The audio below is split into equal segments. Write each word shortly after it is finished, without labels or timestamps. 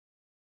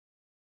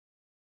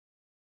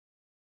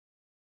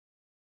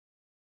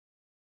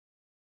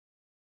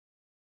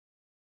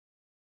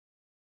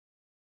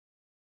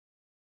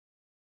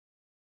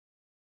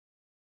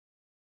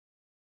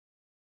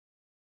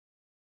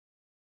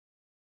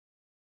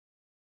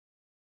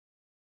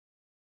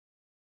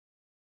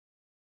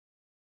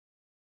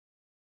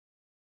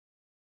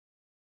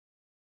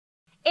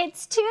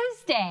It's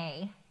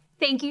Tuesday.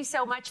 Thank you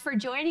so much for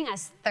joining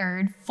us,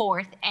 3rd,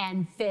 4th,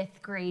 and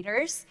 5th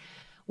graders.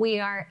 We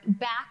are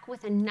back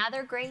with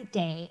another great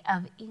day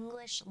of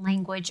English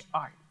language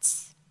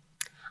arts.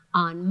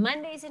 On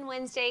Mondays and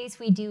Wednesdays,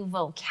 we do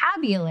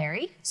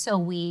vocabulary, so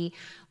we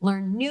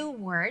learn new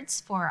words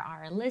for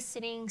our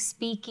listening,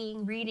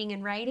 speaking, reading,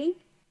 and writing.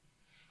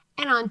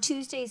 And on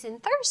Tuesdays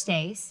and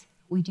Thursdays,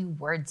 we do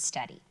word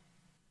study.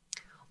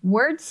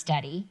 Word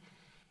study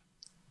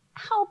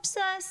helps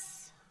us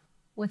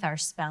with our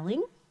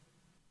spelling,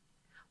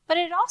 but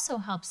it also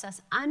helps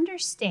us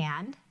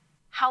understand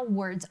how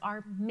words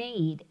are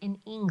made in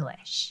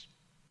English.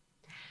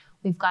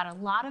 We've got a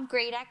lot of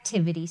great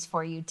activities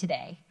for you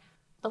today,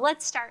 but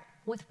let's start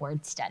with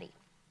word study.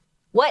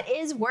 What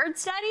is word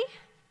study?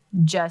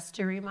 Just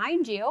to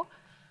remind you,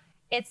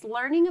 it's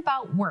learning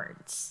about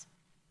words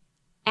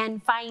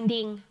and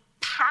finding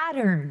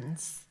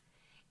patterns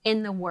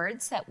in the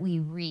words that we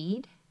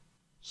read,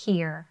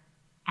 hear,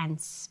 and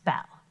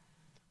spell.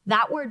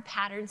 That word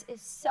patterns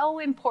is so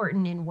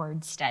important in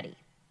word study.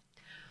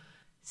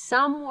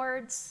 Some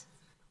words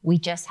we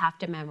just have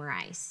to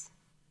memorize,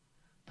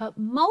 but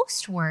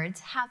most words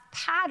have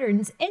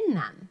patterns in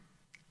them,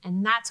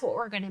 and that's what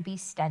we're going to be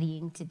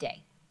studying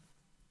today.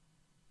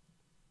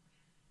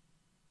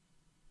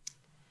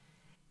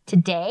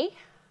 Today,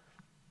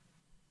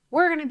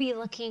 we're going to be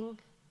looking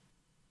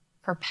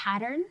for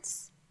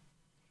patterns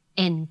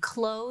in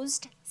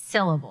closed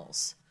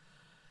syllables.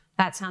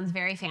 That sounds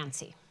very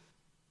fancy.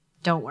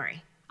 Don't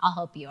worry, I'll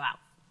help you out.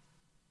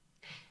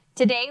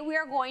 Today, we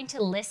are going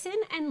to listen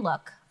and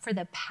look for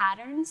the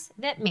patterns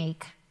that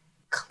make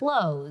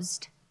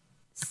closed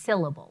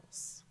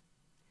syllables.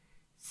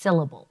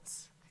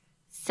 Syllables.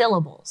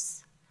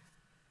 Syllables.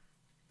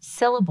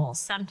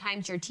 Syllables.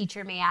 Sometimes your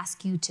teacher may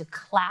ask you to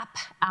clap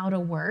out a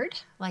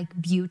word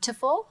like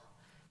beautiful,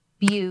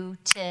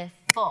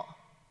 beautiful.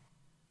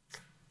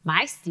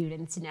 My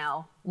students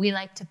know we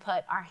like to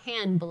put our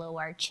hand below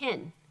our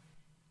chin.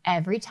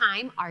 Every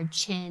time our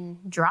chin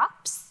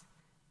drops,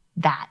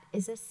 that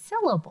is a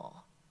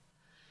syllable.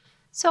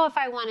 So if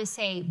I want to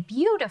say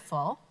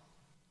beautiful,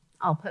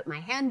 I'll put my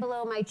hand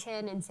below my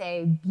chin and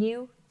say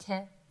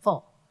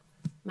beautiful.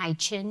 My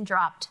chin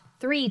dropped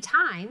 3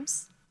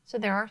 times, so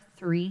there are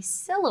 3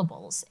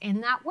 syllables in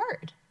that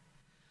word.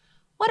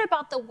 What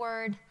about the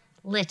word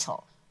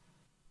little?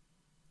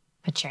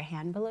 Put your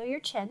hand below your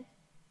chin.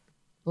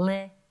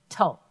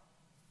 Little.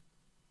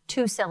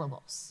 2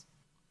 syllables.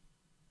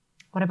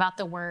 What about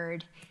the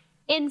word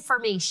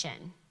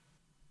information?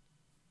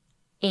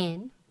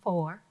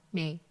 Information.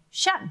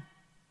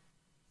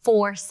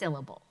 4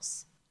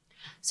 syllables.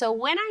 So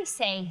when I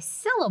say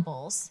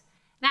syllables,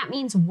 that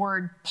means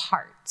word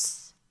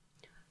parts.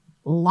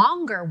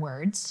 Longer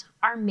words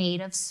are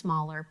made of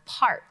smaller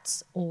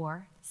parts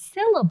or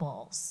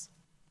syllables.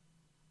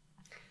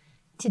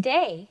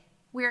 Today,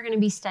 we're going to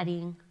be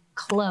studying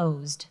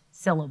closed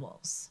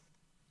syllables.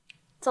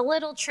 It's a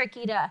little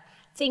tricky to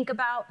think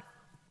about,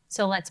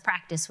 so let's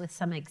practice with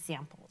some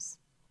examples.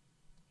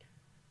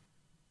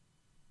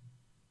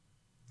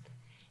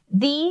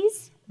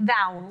 These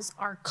vowels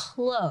are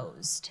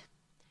closed.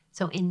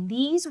 So in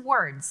these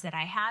words that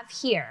I have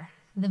here,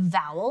 the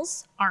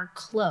vowels are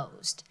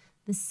closed.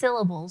 The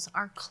syllables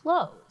are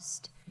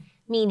closed,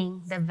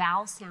 meaning the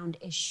vowel sound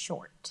is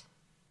short.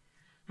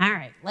 All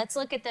right, let's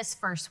look at this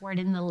first word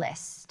in the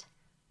list.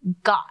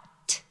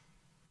 Got.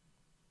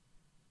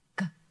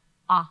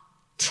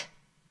 G-a-t.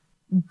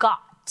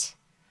 Got.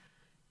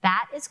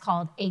 That is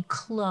called a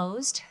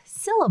closed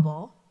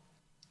syllable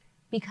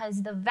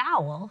because the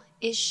vowel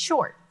is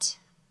short.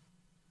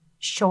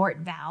 Short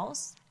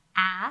vowels,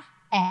 a,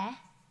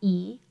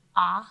 e,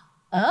 a,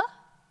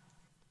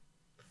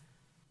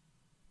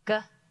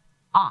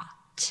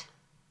 g-ot.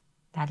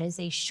 That is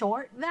a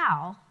short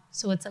vowel,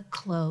 so it's a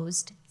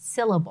closed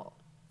syllable.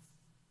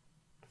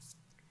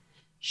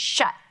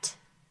 Shut,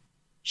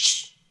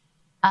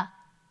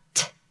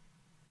 sh-a-t.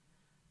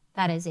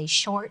 That is a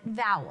short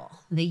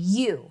vowel, the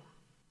U,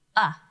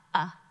 t.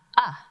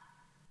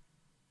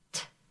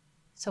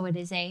 So it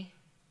is a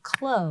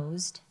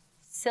closed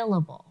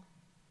syllable.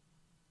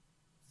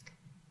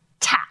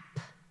 Tap,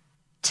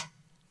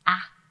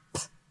 t-ap.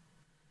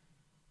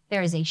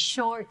 There is a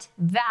short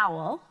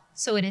vowel,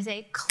 so it is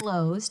a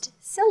closed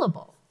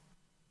syllable.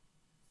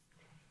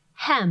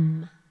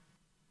 Hem,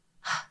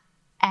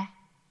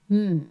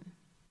 h-e-m.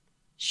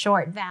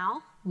 Short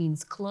vowel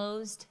means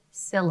closed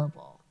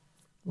syllable.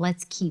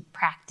 Let's keep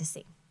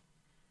practicing.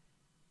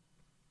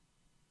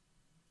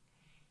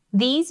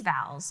 These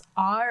vowels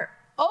are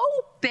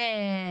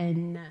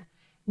open,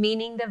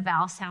 meaning the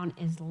vowel sound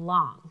is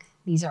long.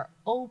 These are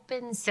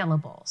open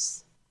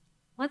syllables.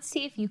 Let's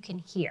see if you can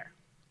hear.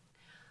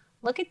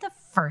 Look at the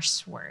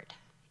first word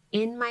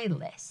in my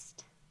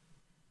list.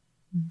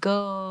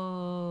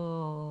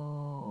 Go.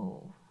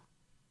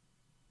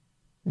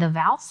 The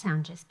vowel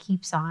sound just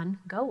keeps on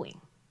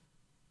going.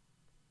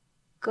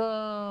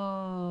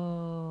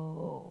 Go.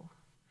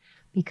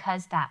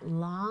 Because that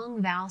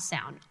long vowel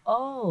sound,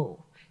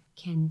 O,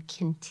 can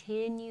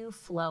continue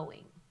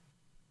flowing.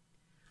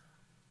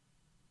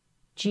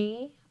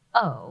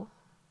 G-O,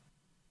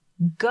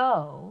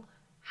 go,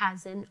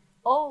 has an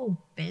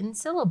open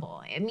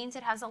syllable. It means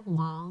it has a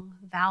long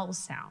vowel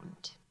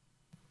sound.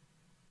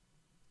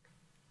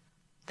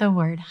 The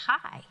word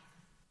hi.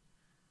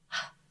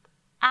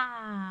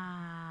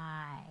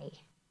 I.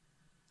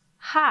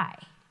 Hi.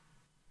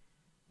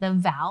 The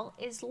vowel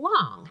is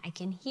long. I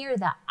can hear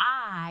the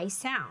I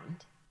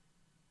sound.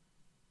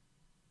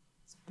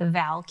 The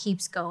vowel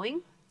keeps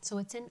going, so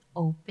it's an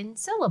open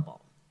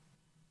syllable.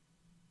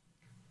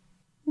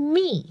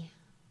 Me.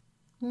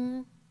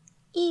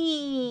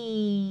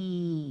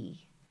 E.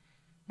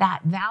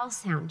 That vowel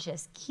sound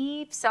just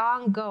keeps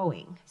on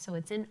going, so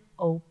it's an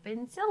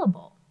open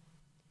syllable.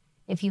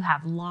 If you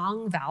have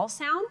long vowel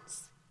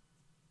sounds,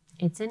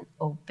 it's an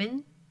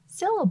open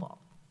syllable.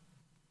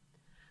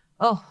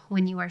 Oh,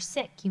 when you are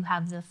sick, you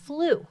have the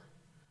flu.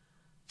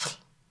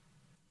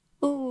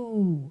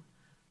 Ooh,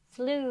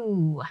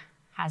 flu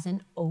has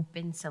an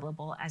open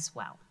syllable as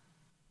well.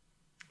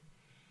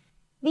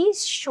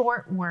 These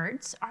short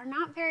words are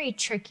not very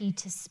tricky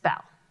to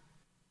spell.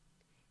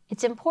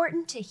 It's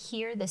important to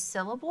hear the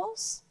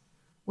syllables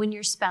when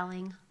you're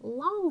spelling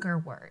longer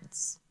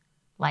words,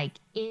 like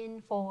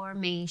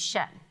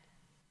information.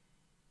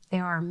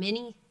 There are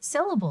many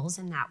syllables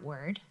in that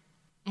word,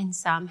 and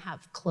some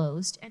have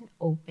closed and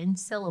open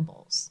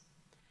syllables.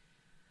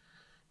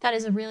 That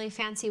is a really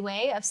fancy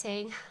way of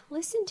saying,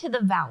 listen to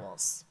the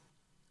vowels.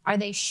 Are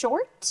they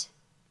short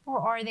or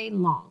are they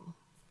long?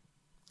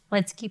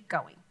 Let's keep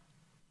going.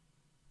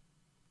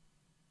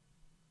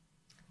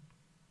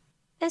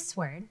 This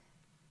word,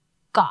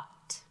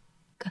 got,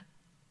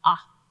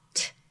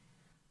 G-A-T.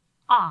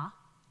 Ah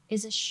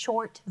is a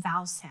short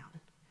vowel sound.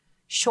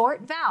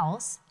 Short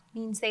vowels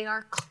means they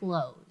are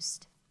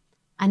closed.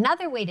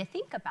 Another way to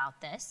think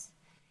about this,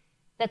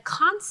 the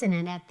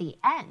consonant at the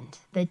end,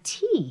 the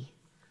T,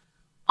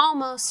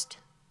 almost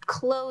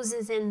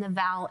closes in the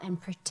vowel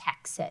and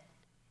protects it,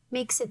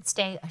 makes it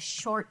stay a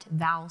short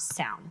vowel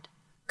sound.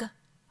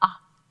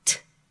 G-A-T.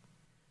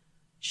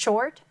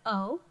 Short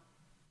O,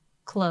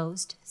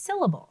 closed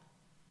syllable.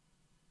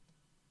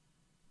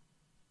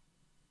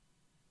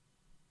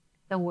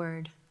 The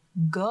word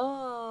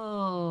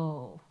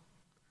go.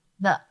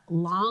 The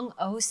long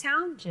O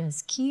sound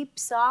just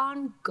keeps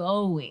on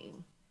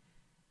going.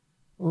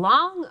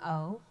 Long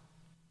O,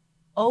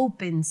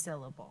 open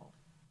syllable.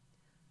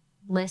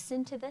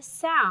 Listen to the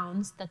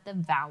sounds that the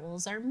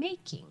vowels are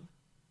making.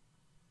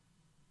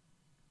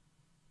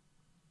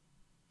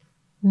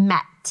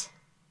 Met.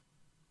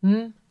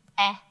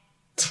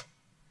 M-E-T.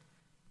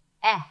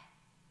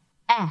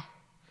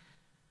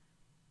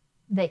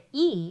 The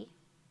E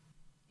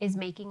is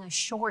making a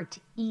short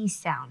E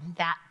sound.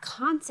 That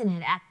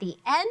consonant at the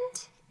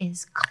end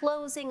is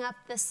closing up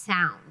the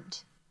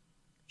sound.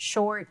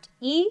 Short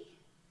E,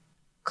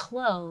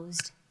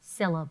 closed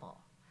syllable.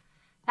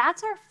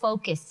 That's our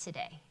focus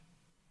today.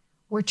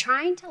 We're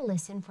trying to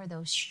listen for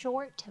those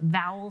short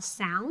vowel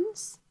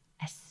sounds,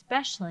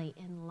 especially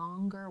in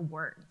longer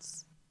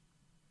words.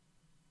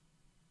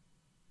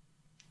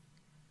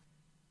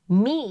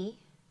 Me,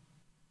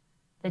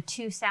 the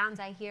two sounds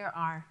I hear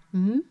are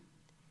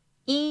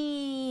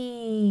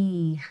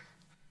E.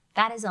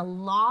 That is a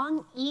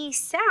long E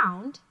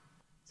sound,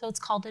 so it's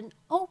called an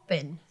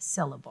open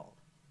syllable.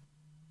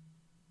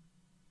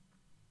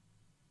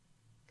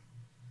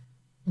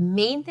 The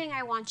main thing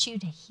I want you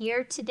to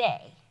hear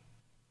today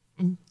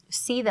and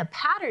see the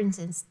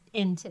patterns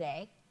in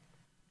today,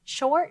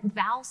 short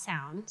vowel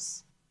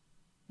sounds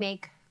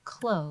make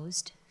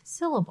closed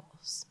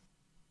syllables.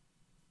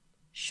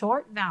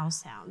 Short vowel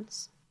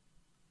sounds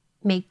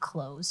make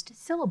closed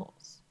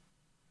syllables.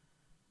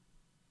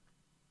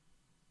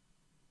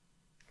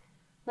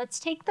 Let's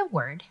take the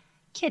word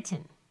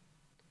kitten.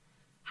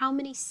 How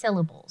many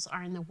syllables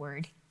are in the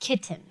word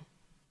kitten?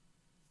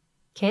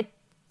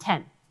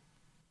 Kitten.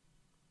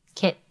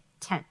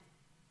 Kitten.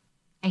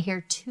 I hear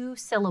 2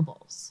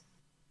 syllables.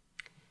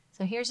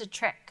 So here's a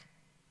trick.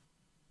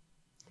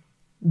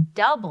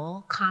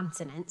 Double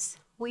consonants,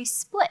 we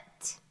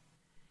split.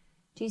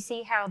 Do you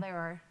see how there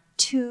are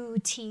 2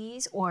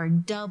 T's or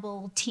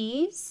double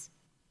T's?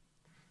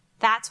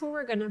 That's where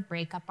we're going to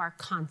break up our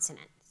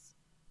consonants.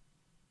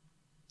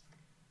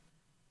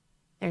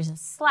 There's a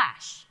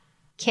slash.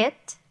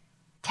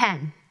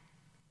 Kit-ten.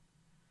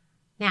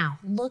 Now,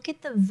 look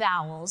at the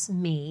vowels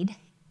made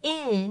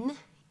in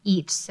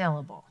each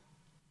syllable.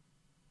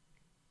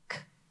 K,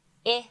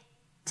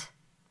 it,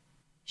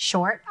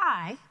 short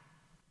I,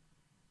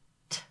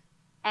 t,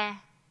 e,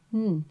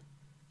 n,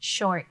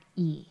 short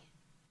E.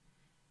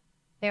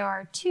 There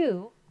are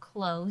 2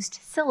 closed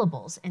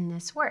syllables in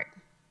this word.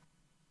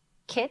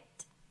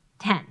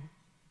 Kit-ten.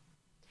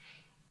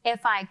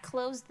 If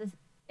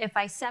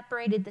I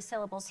separated the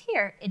syllables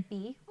here, it'd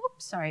be,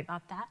 oops, sorry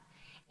about that.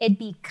 It'd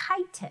be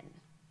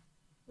kiten.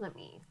 Let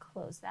me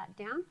close that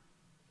down.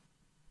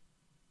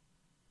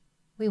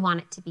 We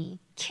want it to be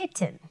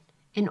kitten.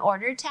 In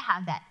order to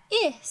have that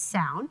I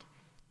sound,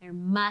 there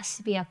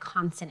must be a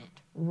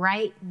consonant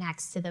right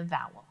next to the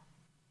vowel.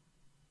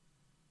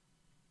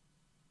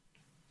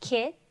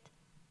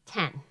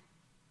 Kit-ten.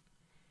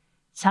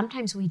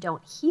 Sometimes we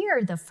don't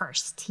hear the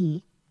first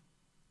T,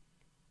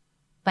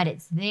 but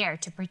it's there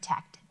to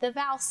protect the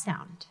vowel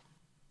sound.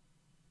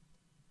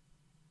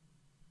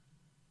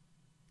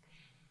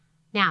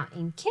 Now,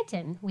 in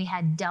kitten, we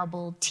had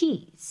double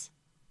T's.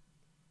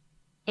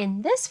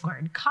 In this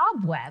word,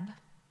 cobweb,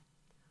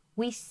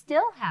 we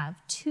still have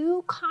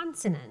two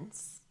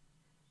consonants,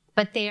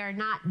 but they are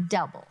not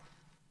double.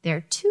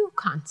 They're two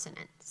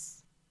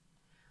consonants.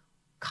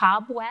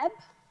 Cobweb,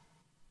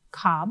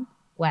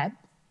 cobweb.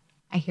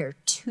 I hear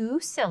two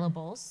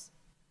syllables.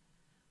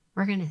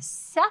 We're going to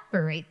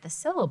separate the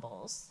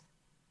syllables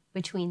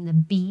between the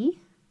B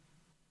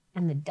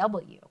and the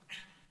W.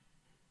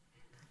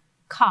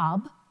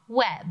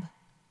 Cobweb.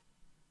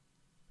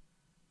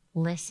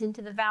 Listen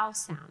to the vowel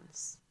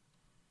sounds.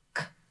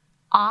 K,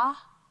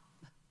 ah.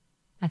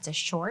 That's a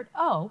short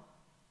O.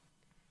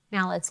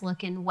 Now let's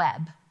look in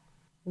web.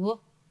 W,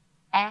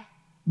 e,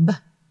 b,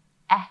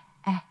 e,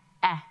 e,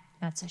 e.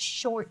 That's a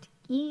short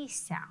E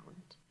sound.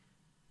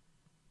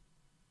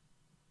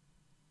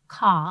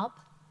 Cob,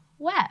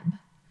 web.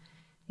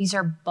 These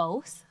are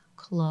both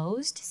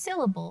closed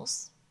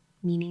syllables,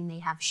 meaning they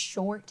have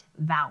short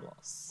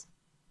vowels.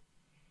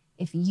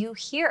 If you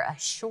hear a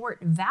short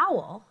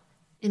vowel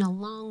in a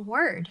long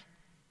word,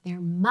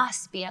 there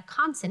must be a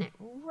consonant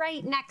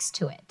right next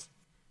to it.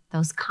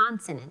 Those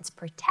consonants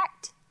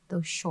protect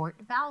those short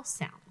vowel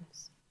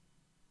sounds.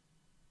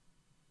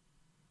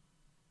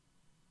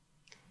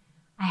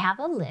 I have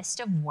a list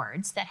of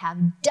words that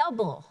have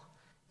double.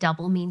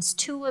 Double means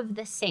two of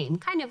the same,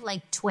 kind of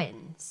like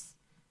twins.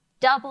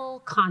 Double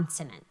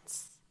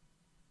consonants.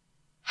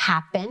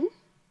 Happen,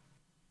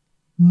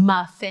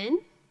 muffin,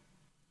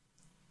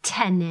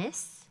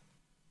 tennis,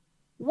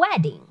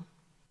 wedding.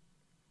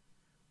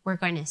 We're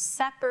going to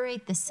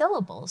separate the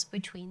syllables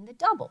between the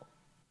double.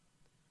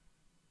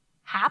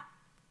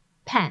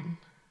 Happen,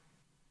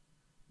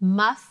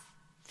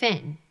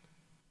 muffin,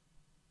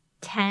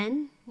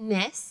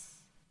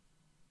 tennis,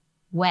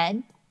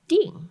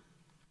 wedding.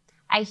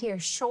 I hear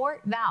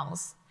short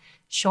vowels.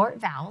 Short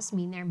vowels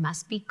mean there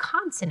must be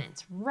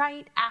consonants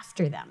right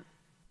after them.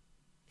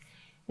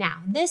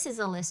 Now, this is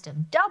a list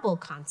of double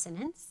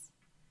consonants.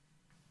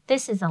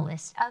 This is a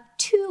list of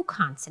two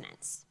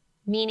consonants,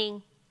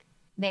 meaning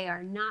they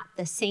are not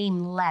the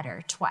same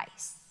letter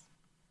twice.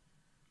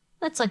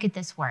 Let's look at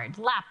this word,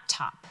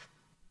 laptop.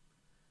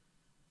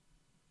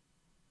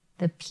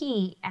 The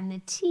P and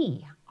the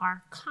T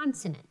are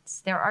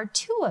consonants. There are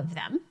two of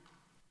them.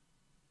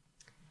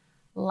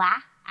 La,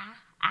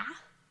 a,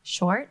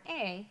 short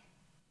A.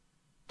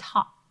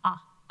 Ta, a,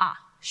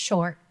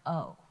 short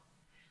O.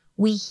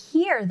 We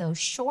hear those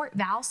short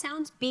vowel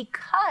sounds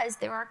because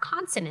there are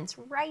consonants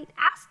right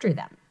after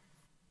them.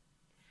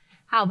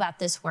 How about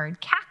this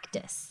word,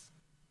 cactus?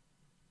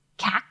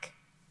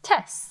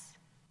 Cactus.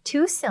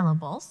 Two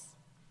syllables.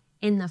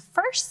 In the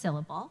first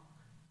syllable,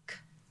 k,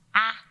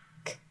 a,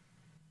 k,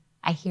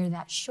 I hear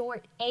that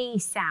short A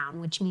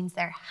sound, which means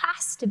there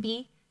has to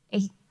be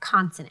a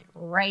consonant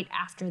right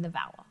after the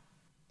vowel.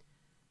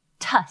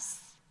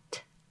 Tus,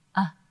 t,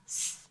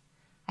 s.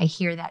 I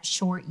hear that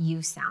short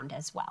U sound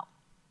as well.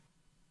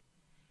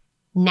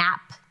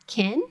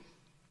 Napkin,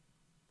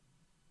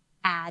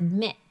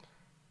 admit.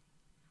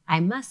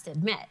 I must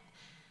admit,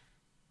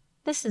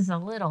 this is a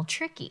little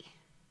tricky.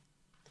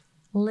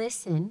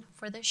 Listen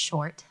for the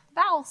short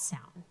vowel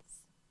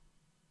sounds.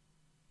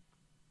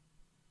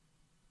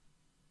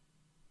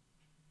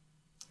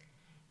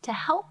 To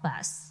help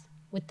us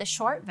with the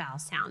short vowel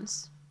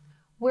sounds,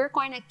 we're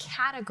going to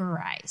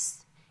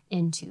categorize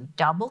into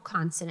double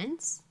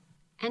consonants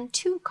and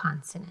two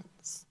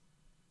consonants.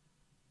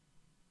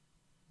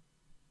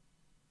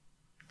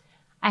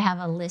 I have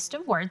a list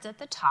of words at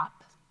the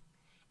top,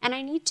 and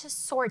I need to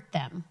sort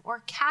them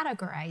or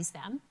categorize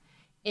them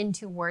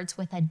into words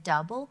with a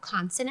double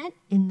consonant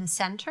in the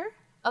center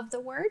of the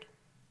word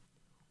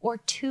or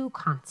two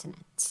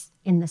consonants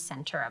in the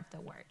center of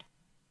the word.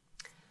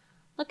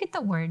 Look at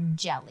the word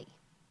jelly.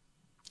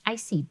 I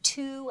see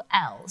two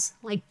L's,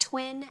 like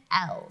twin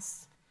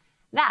L's.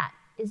 That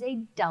is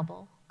a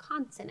double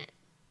consonant.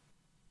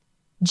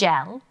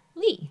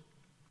 Jelly.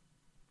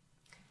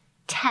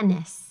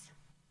 Tennis.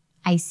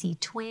 I see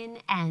twin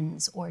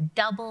N's or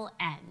double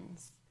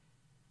N's.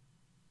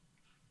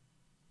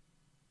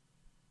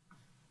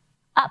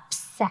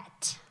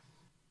 Upset.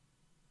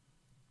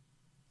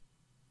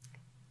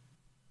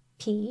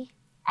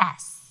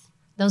 P-S.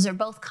 Those are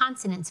both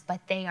consonants,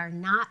 but they are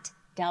not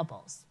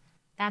doubles.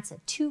 That's a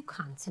two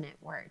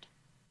consonant word.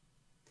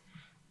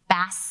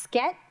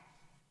 Basket,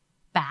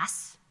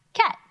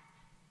 basket,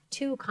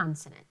 two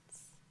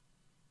consonants.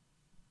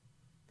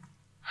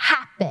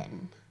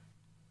 Happen.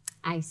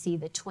 I see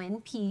the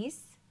twin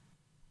P's.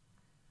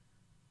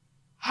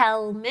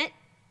 Helmet,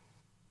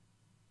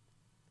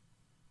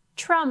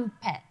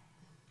 trumpet.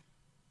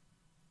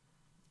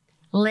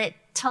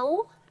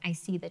 Little, I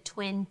see the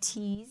twin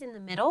T's in the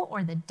middle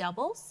or the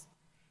doubles.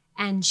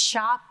 And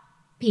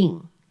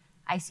shopping,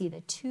 I see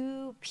the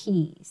two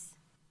P's.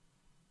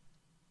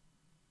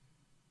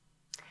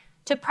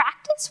 To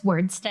practice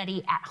word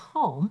study at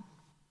home,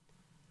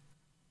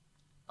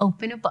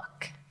 Open a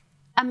book,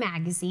 a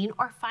magazine,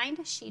 or find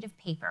a sheet of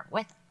paper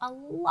with a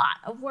lot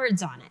of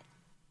words on it.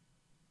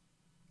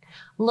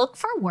 Look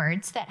for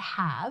words that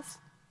have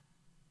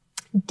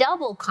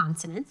double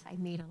consonants. I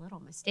made a little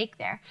mistake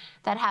there.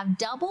 That have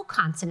double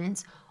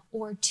consonants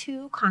or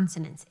two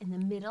consonants in the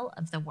middle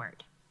of the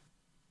word.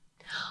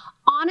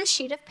 On a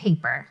sheet of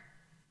paper,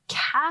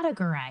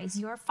 categorize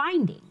your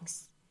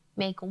findings.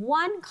 Make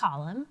one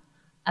column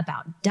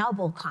about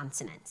double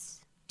consonants.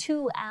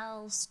 2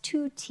 L's,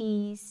 2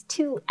 T's,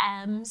 2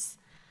 M's.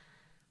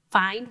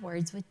 Find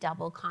words with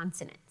double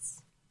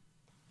consonants.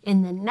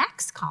 In the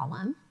next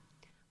column,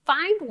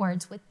 find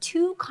words with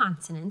two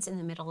consonants in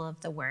the middle of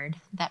the word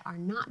that are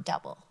not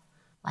double,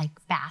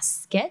 like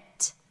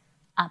basket,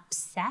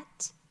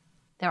 upset.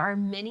 There are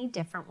many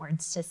different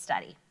words to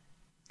study.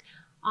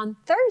 On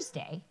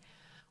Thursday,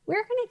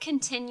 we're going to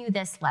continue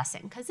this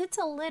lesson because it's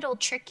a little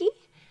tricky,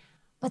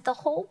 but the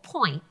whole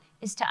point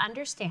is to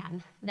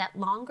understand that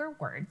longer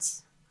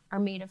words are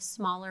made of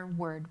smaller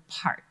word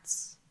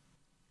parts.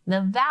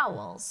 The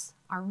vowels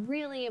are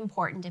really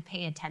important to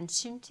pay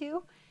attention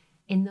to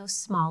in those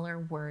smaller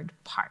word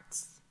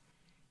parts.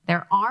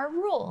 There are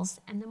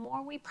rules, and the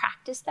more we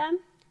practice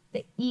them,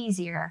 the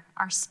easier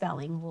our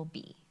spelling will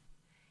be.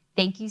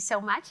 Thank you so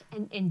much,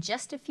 and in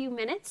just a few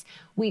minutes,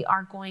 we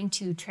are going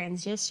to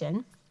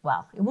transition.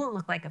 Well, it won't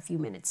look like a few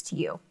minutes to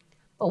you,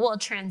 but we'll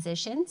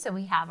transition so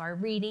we have our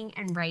reading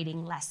and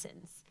writing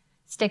lessons.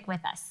 Stick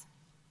with us.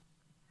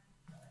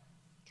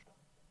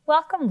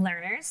 Welcome,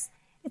 learners.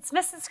 It's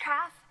Mrs.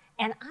 Kraft,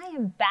 and I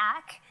am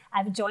back.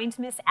 I've joined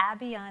Miss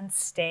Abby on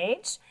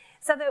stage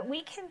so that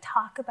we can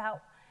talk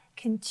about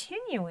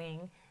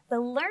continuing the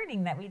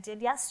learning that we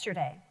did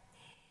yesterday.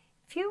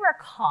 If you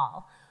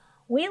recall,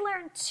 we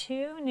learned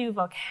 2 new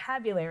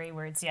vocabulary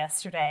words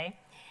yesterday,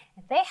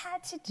 and they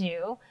had to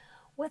do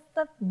with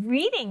the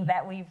reading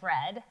that we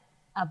read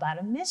about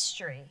a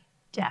mystery.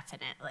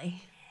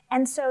 Definitely.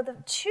 And so the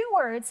 2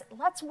 words,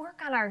 let's work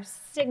on our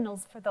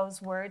signals for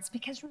those words,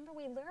 because remember,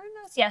 we learned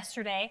those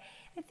yesterday.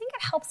 I think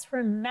it helps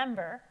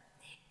remember.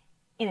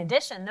 In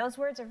addition, those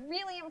words are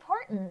really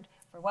important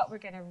for what we're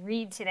going to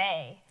read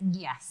today.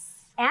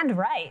 Yes. And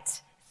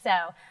write.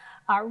 So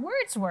our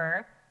words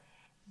were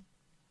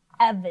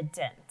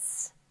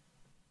evidence.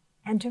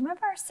 And do you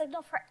remember our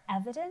signal for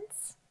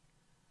evidence?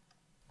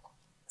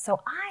 So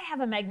I have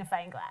a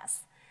magnifying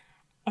glass,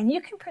 and you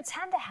can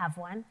pretend to have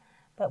one,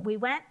 but we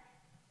went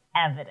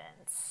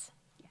evidence.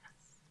 Yes.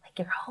 Like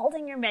you're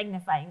holding your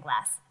magnifying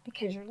glass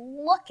because you're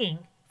looking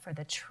for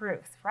the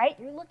truth, right?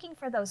 You're looking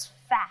for those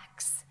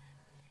facts.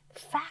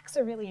 Facts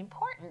are really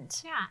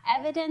important. Yeah,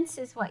 evidence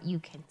is what you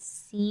can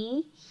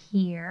see,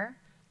 hear,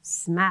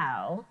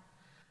 smell,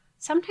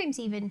 sometimes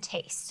even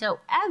taste. So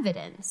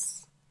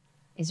evidence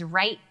is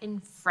right in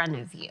front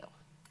of you.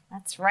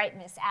 That's right,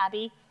 Miss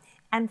Abby.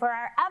 And for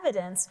our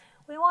evidence,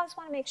 we always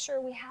want to make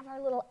sure we have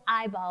our little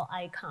eyeball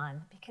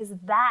icon, because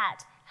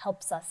that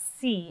helps us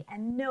see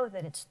and know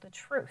that it's the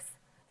truth.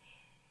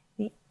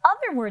 The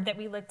other word that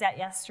we looked at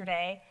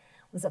yesterday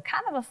was a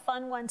kind of a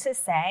fun one to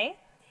say,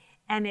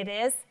 and it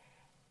is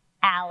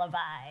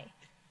alibi.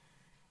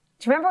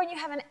 Do you remember when you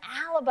have an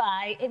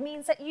alibi, it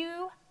means that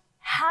you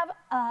have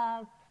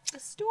a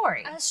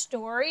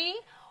story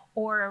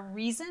or a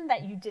reason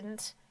that you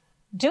didn't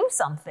do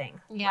something,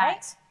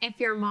 right? If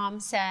your mom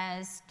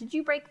says, "Did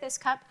you break this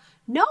cup?"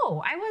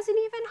 "No, I wasn't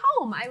even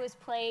home. I was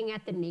playing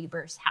at the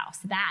neighbor's house."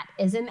 That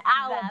is an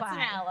alibi. That's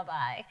an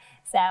alibi.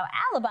 So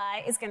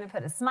alibi is going to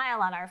put a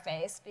smile on our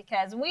face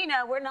because we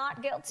know we're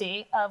not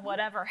guilty of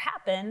whatever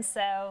happened.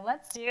 So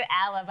let's do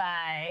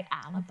alibi.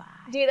 Alibi.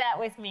 Do that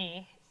with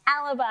me.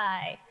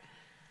 Alibi.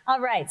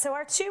 All right, so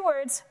our 2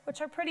 words, which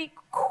are pretty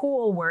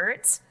cool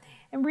words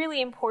and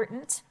really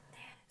important.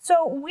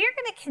 So we're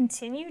going to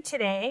continue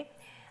today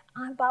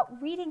about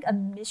reading a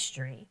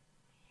mystery.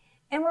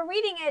 And we're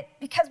reading it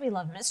because we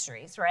love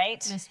mysteries,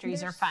 right?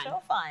 Mysteries are fun.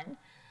 So fun.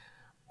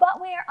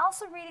 But we are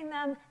also reading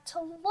them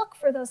to look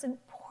for those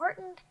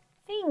important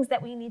things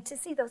that we need to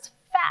see, those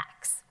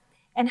facts,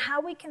 and how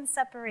we can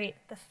separate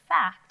the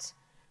fact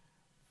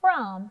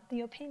from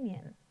the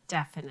opinion.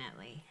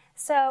 Definitely.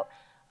 So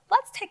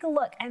let's take a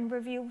look and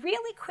review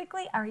really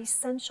quickly our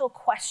essential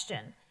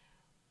question.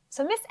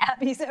 So Miss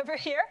Abby's over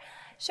here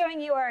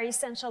showing you our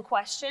essential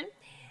question.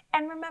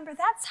 And remember,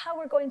 that's how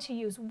we're going to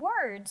use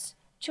words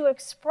to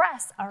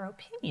express our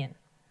opinion.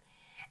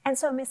 And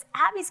so Miss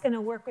Abby's going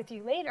to work with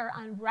you later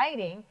on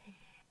writing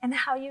and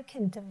how you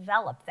can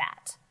develop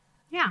that.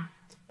 Yeah.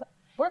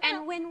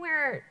 And when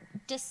we're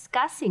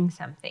discussing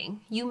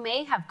something, you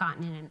may have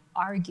gotten in an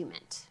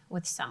argument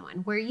with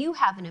someone where you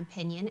have an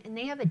opinion and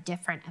they have a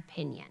different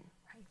opinion.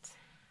 Right.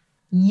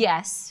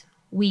 Yes,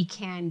 we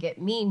can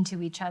get mean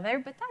to each other,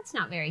 but that's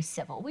not very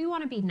civil. We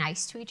want to be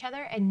nice to each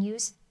other and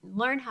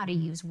learn how to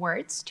use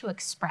words to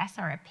express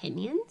our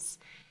opinions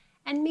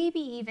and maybe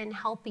even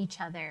help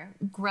each other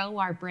grow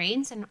our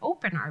brains and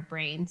open our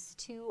brains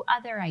to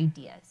other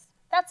ideas.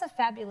 That's a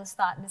fabulous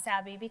thought, Miss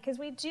Abby, because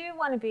we do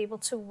want to be able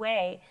to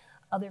weigh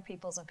other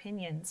people's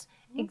opinions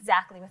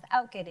exactly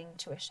without getting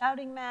to a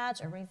shouting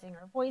match or raising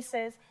our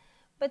voices.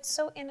 but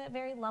so in a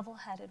very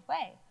level-headed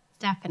way.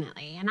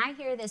 Definitely. And I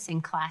hear this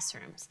in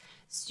classrooms.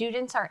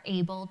 Students are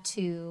able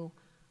to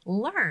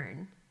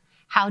learn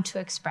how to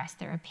express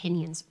their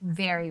opinions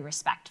very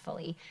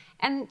respectfully.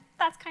 And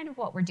that's kind of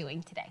what we're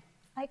doing today.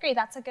 I agree.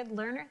 That's a good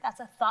learner. That's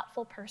a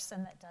thoughtful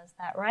person that does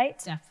that, right?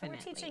 Definitely.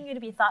 So we're teaching you to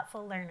be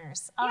thoughtful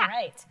learners. All Yeah.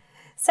 right.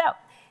 So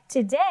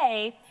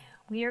today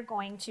we are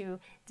going to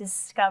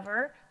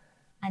discover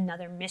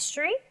another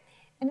mystery,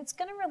 and it's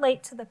going to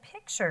relate to the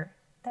picture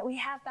that we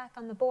have back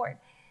on the board.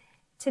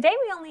 Today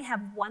we only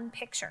have one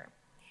picture.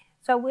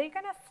 So we're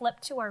going to flip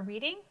to our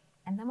reading,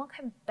 and then we'll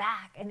come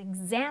back and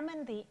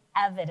examine the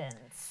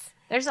evidence.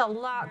 There's a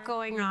lot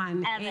going on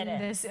in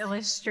Evidence. this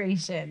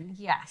illustration.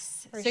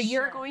 Yes. For So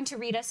you're sure. going to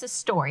read us a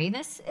story.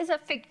 This is a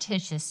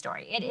fictitious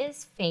story. It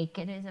is fake.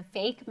 It is a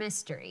fake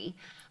mystery,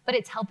 but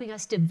it's helping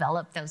us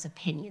develop those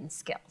opinion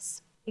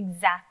skills.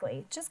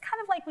 Exactly. Just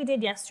kind of like we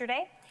did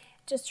yesterday.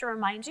 Just to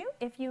remind you,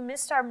 if you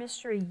missed our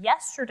mystery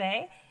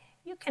yesterday,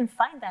 you can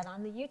find that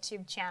on the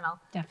YouTube channel.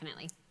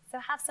 Definitely. So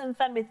have some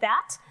fun with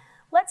that.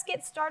 Let's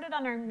get started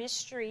on our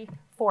mystery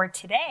for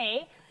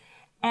today.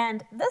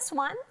 And this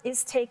one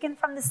is taken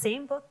from the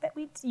same book that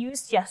we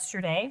used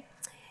yesterday,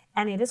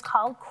 and it is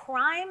called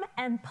Crime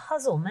and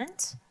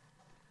Puzzlement.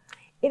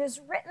 It is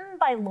written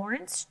by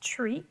Lawrence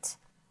Treat,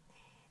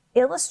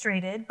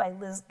 illustrated by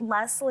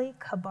Leslie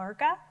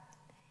Kabarga,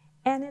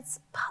 and it's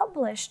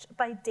published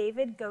by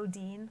David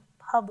Godine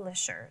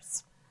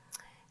Publishers.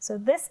 So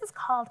this is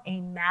called A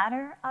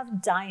Matter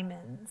of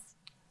Diamonds.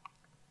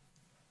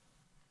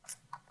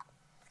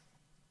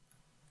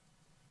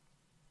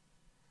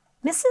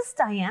 Mrs.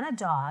 Diana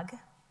Dog,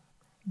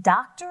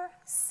 Dr.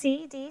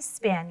 C.D.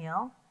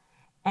 Spaniel,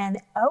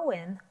 and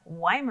Owen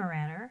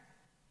Weimaraner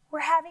were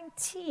having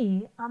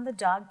tea on the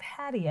dog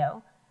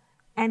patio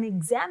and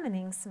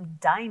examining some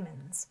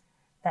diamonds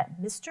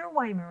that Mr.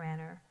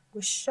 Weimaraner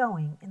was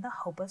showing in the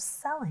hope of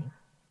selling.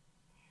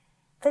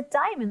 The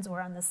diamonds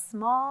were on the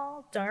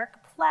small, dark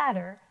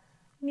platter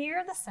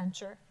near the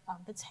center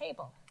of the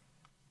table.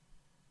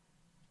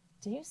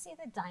 Do you see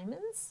the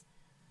diamonds?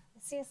 I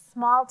see a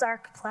small,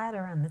 dark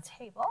platter on the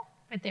table.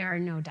 But there are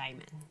no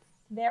diamonds.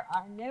 There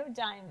are no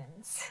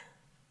diamonds.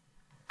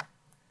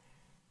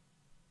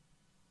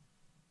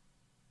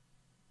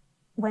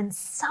 When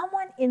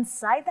someone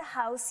inside the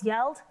house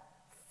yelled,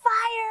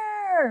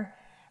 "Fire!"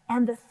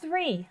 and the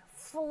three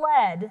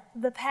fled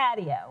the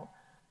patio.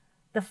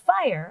 The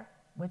fire,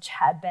 which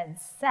had been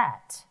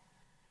set,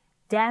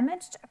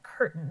 damaged a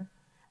curtain,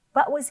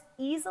 but was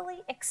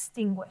easily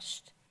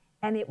extinguished,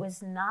 and it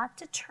was not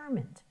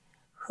determined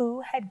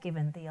who had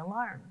given the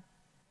alarm.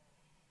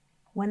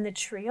 When the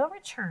trio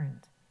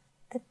returned,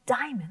 the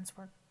diamonds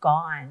were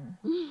gone.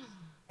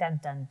 Dun,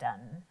 dun,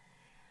 dun.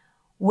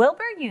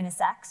 Wilbur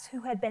Unisex,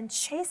 who had been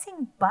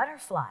chasing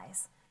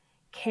butterflies,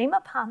 came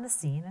upon the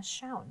scene as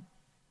shown.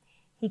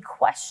 He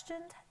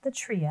questioned the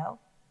trio,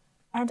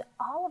 and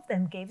all of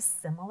them gave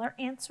similar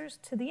answers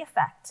to the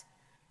effect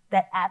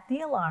that at the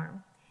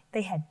alarm,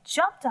 they had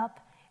jumped up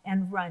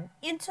and run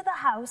into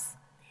the house,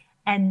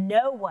 and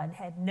no one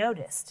had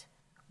noticed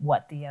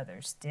what the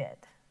others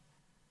did.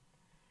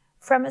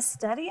 From a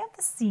study of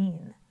the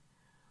scene,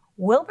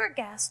 Wilbur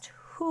guessed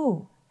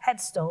who had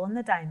stolen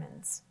the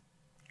diamonds.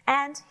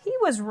 And he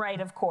was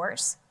right, of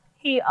course.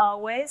 He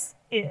always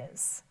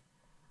is.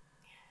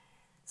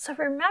 So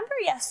remember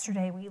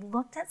yesterday we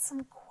looked at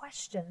some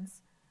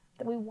questions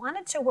that we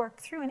wanted to work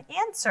through and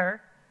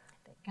answer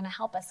that are going to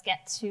help us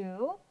get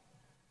to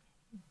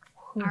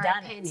who Our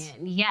done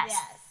opinion. it. Yes.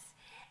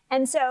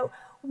 And so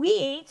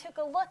we took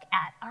a look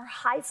at our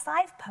high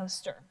five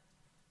poster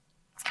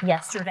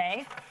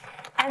yesterday,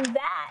 and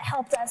that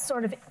helped us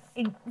sort of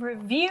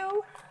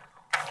review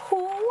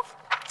who,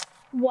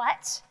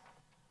 what,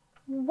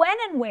 when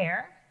and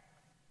where,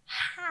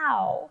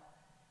 how,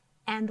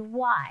 and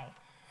why.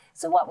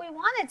 So what we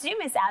want to do,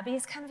 Miss Abby,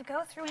 is kind of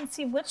go through and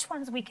see which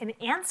ones we can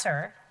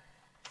answer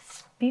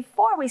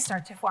before we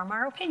start to form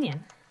our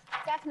opinion.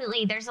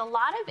 Definitely. There's a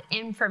lot of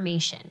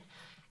information.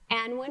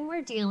 And when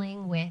we're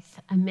dealing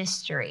with a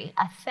mystery,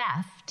 a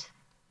theft,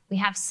 we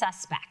have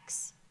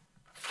suspects.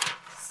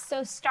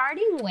 So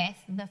starting with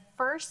the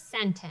first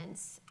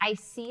sentence, I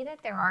see that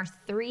there are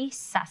three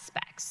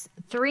suspects,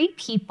 three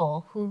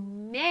people who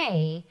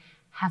may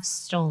have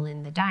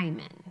stolen the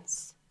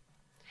diamonds.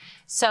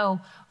 So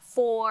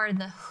for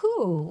the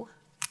who,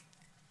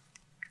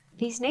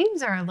 these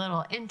names are a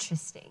little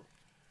interesting.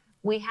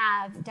 We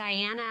have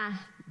Diana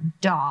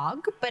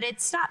Dog, but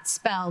it's not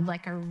spelled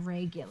like a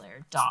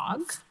regular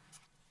dog.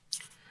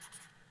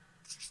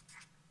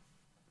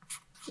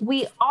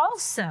 We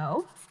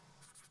also,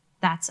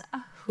 that's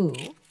a who,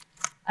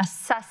 a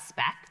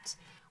suspect.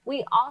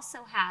 We also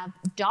have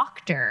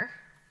Dr.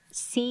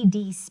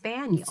 C.D.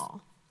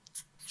 Spaniel.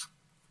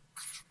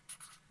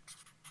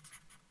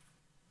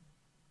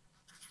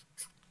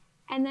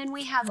 And then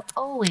we have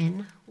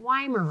Owen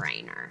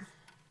Weimaraner.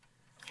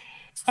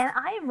 And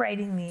I am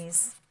writing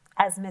these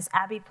as Miss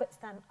Abby puts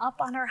them up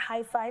on our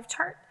high five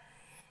chart.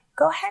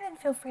 Go ahead and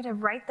feel free to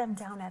write them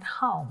down at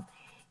home.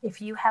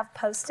 If you have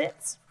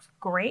Post-its,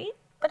 great.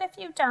 But if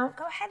you don't,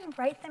 go ahead and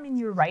write them in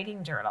your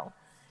writing journal.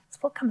 So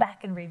we'll come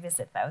back and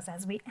revisit those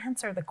as we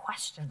answer the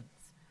questions.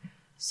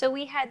 So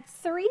we had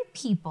 3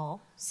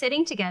 people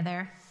sitting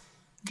together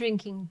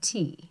drinking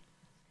tea.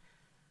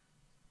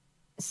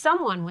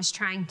 Someone was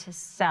trying to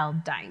sell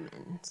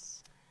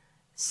diamonds.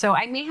 So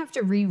I may have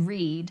to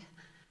reread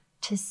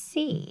to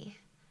see.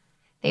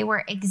 They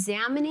were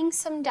examining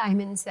some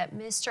diamonds that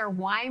Mr.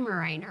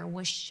 Weimaraner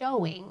was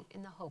showing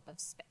in the hope of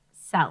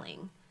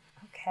selling.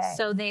 Okay.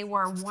 So they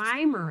were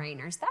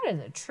Weimaraners. That is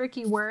a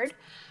tricky word.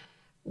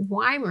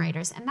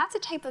 Weimaraners, and that's a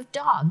type of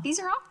dog. These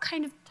are all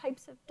kind of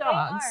types of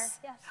dogs.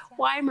 They are, yes.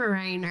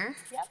 Weimaraner.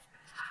 Yep.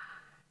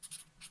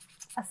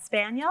 A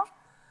spaniel,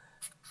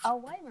 a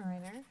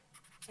Weimaraner,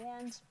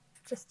 and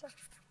just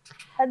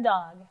a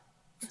dog.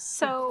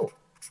 So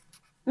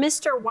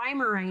Mr.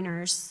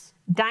 Weimaraner's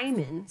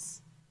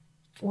diamonds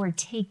were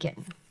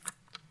taken.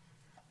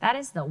 That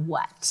is the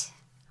what.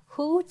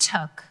 Who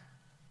took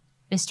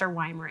Mr.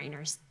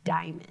 Weimaraner's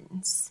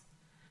diamonds?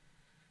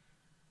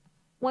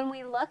 When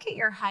we look at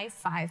your high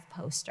five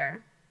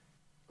poster,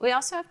 we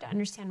also have to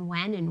understand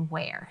when and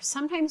where.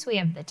 Sometimes we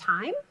have the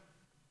time.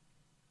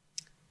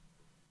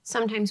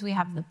 Sometimes we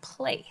have the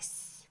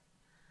place.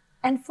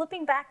 And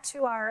flipping back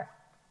to our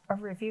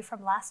review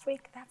from last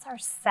week, that's our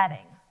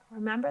setting.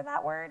 Remember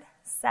that word,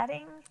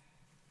 setting?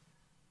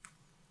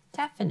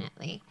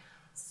 Definitely.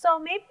 So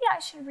maybe I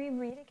should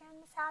reread again,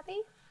 Miss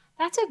Abby?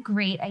 That's a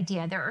great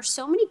idea. There are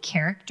so many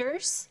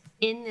characters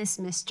in this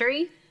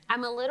mystery.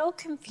 I'm a little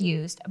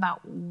confused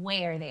about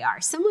where they are.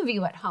 Some of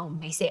you at home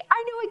may say,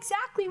 I know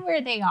exactly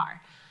where they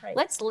are. Right.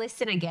 Let's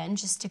listen again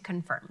just to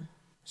confirm.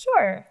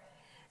 Sure.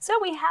 So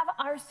we have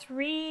our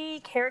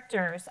 3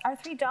 characters, our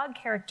 3 dog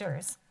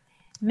characters.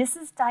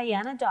 Mrs.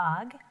 Diana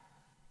Dog,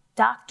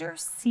 Dr.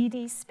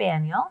 C.D.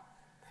 Spaniel,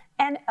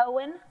 and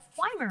Owen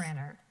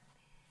Weimaraner.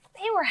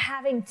 They were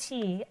having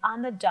tea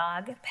on the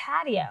dog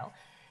patio.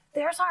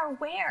 There's our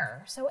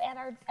where. So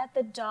at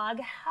the dog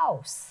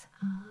house.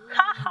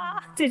 Ha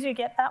ha! Did you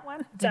get that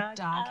one? The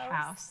dog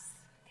house.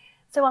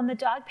 So on the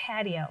dog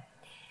patio,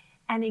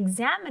 and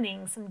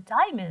examining some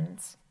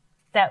diamonds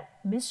that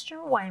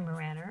Mr.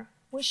 Weimaraner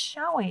was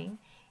showing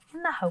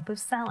in the hope of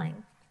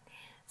selling.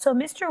 So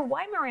Mr.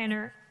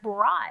 Weimaraner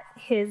brought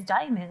his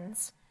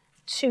diamonds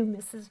to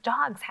Mrs.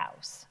 Dog's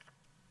house,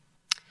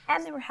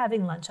 and they were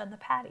having lunch on the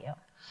patio.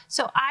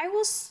 So I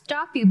will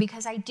stop you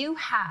because I do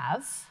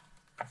have,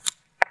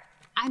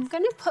 I'm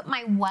going to put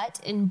my what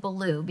in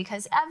blue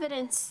because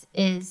evidence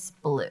is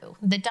blue.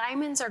 The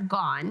diamonds are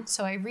gone,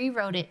 so I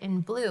rewrote it in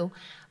blue,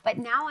 but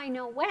now I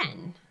know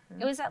when.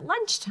 It was at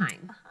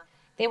lunchtime.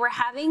 They were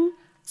having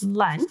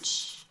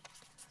lunch,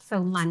 so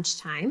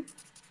lunchtime,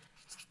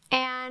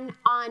 and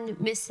on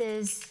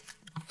Mrs.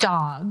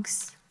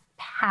 Dog's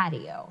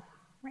patio.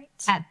 Right.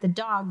 At the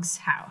dog's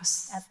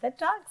house. At the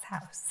dog's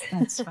house.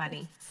 That's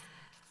funny.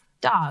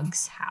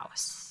 Dog's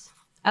house.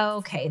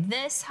 Okay,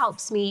 this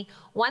helps me.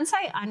 Once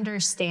I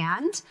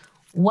understand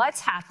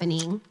what's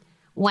happening,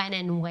 when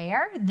and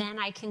where, then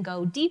I can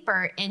go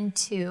deeper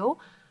into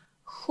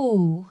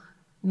who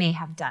may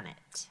have done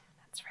it.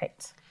 That's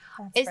right.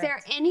 Is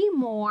there any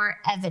more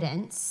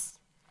evidence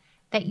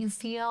that you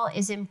feel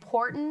is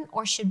important,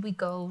 or should we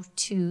go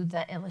to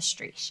the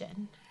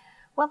illustration?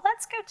 Well,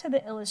 let's go to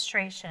the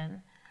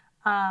illustration.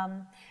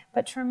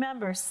 But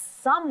remember,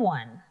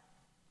 someone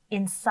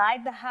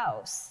inside the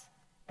house,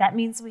 that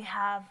means we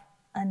have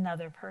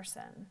another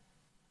person,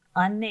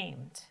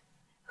 unnamed,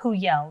 who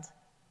yelled,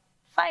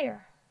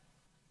 fire.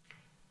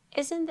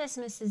 Isn't this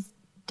Mrs.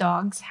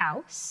 Dog's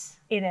house?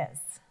 It is.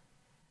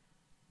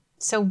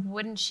 So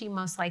wouldn't she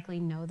most likely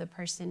know the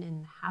person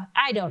in the house?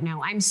 I don't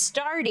know. I'm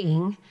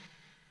starting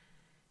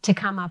to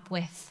come up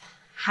with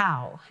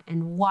how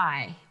and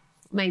why.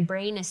 My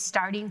brain is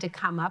starting to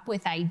come up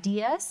with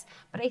ideas,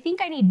 but I think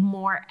I need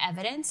more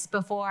evidence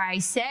before I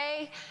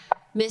say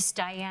Miss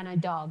Diana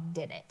Dog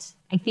did it.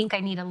 I think I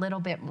need a little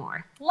bit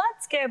more.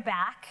 Let's go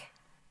back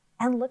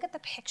and look at the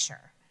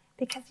picture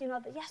because,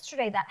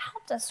 yesterday that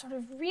helped us sort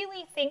of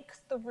really think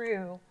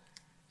through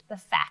the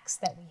facts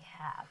that we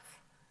have.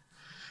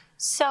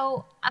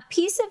 So a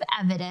piece of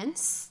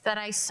evidence that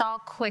I saw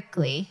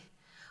quickly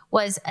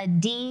was a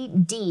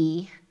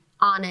DD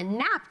on a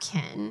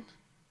napkin.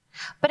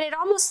 But it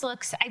almost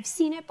looks, I've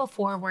seen it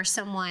before where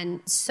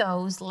someone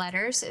sews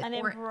letters. An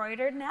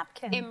embroidered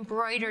napkin.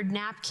 Embroidered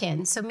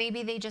napkin. So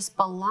maybe they just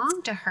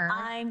belong to her.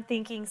 I'm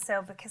thinking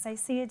so because I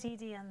see a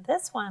DD on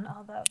this one,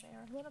 although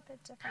they're a little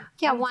bit different.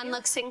 Yeah, one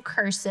looks in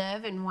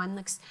cursive and one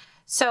looks,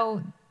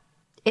 so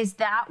is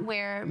that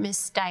where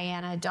Miss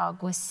Diana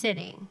Dog was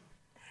sitting?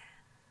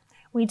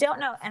 We don't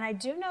know. And I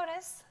do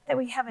notice that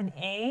we have an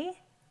A,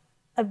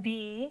 a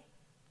B,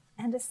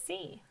 and a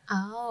C.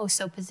 Oh,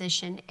 so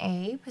position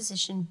A,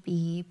 position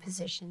B,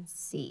 position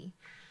C.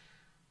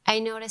 I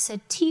notice a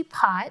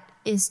teapot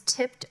is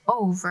tipped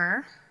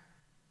over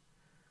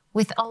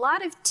with a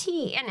lot of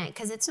tea in it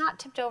because it's not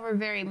tipped over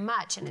very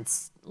much and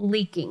it's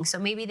leaking. So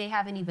maybe they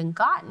haven't even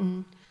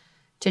gotten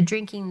to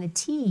drinking the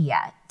tea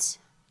yet.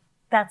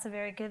 That's a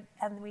very good,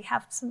 and we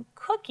have some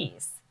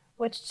cookies,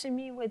 which to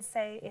me would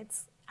say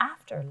it's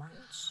after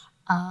lunch.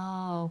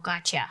 Oh,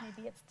 gotcha.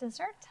 Maybe it's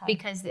dessert time.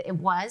 Because it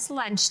was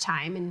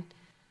lunchtime,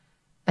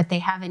 but they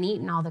haven't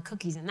eaten all the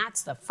cookies, and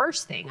that's the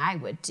first thing I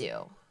would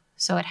do.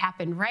 So it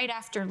happened right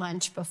after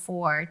lunch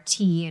before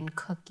tea and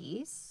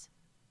cookies.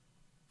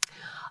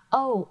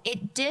 Oh,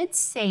 it did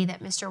say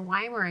that Mr.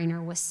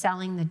 Weimaraner was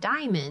selling the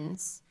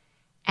diamonds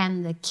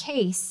and the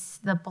case,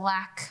 the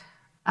black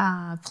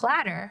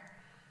platter.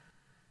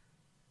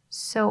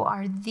 So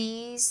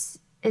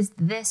is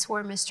this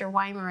where Mr.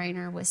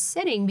 Weimaraner was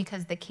sitting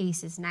because the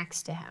case is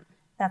next to him?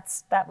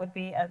 That would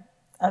be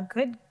a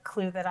good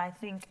clue that I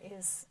think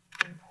is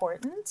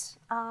important.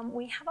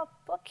 We have a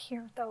book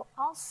here, though,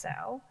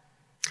 also.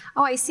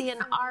 Oh, I see an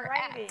Some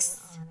writing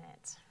RX. on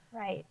it.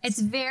 Right. It's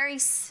very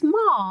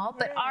small,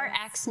 but It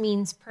RX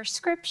means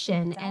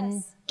prescription, It and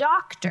does.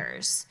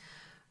 doctors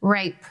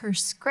write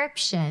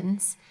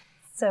prescriptions.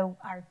 So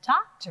our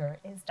doctor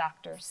is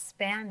Dr.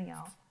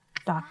 Spaniel.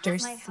 Dr.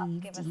 That might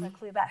help give us a CD.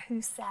 clue about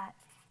who sat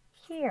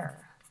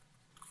here,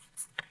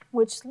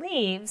 which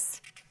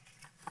leaves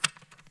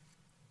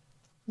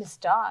Miss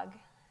Dog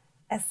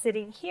as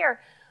sitting here,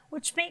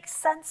 which makes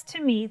sense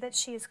to me that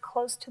she is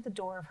close to the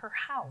door of her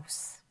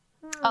house.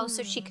 Oh,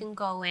 so she can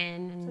go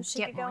in and So she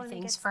get could go more in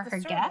and things get for the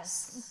her service.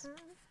 guests.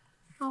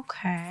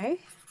 Okay.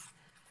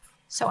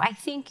 So I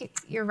think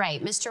you're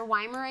right. Mr.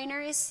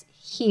 Weimaraner is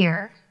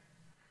here.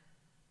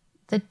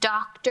 The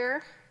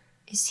doctor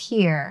is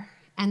here.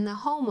 And the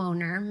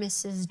homeowner,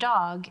 Mrs.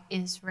 Dog,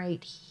 is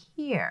right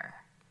here.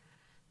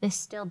 This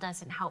still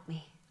doesn't help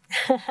me.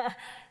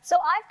 So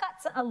I've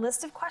got a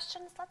list of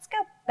questions. Let's go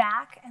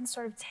back and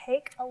sort of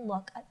take a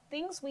look at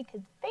things we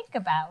could think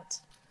about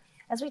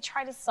as we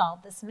try to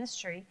solve this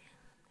mystery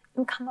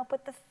and come up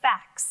with the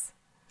facts.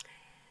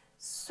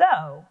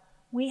 So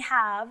we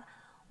have,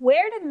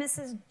 where did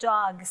Mrs.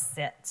 Dog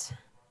sit?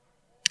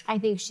 I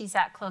think she's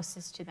at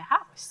closest to the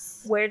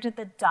house. Where did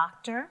the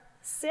doctor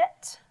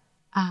sit?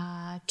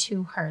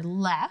 To her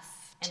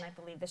left. And I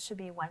believe this should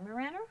be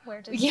Weimaraner.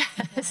 Where did Yes.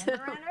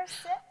 Weimaraner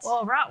sit?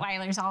 Well,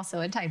 Rottweiler's also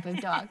a type of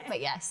dog, but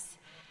yes.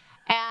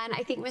 And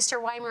I think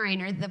Mr.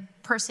 Weimaraner, the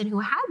person who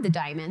had the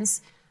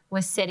diamonds,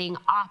 was sitting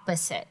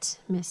opposite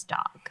Miss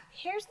Dog.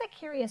 Here's the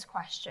curious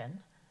question.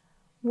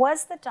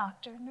 Was the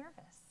doctor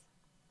nervous?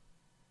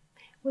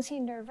 Was he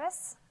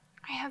nervous?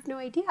 I have no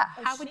idea.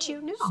 How would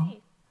you know?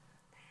 She.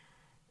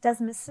 Does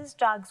Mrs.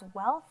 Dog's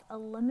wealth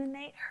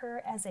eliminate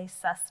her as a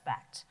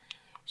suspect?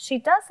 She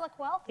does look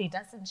wealthy,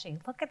 doesn't she?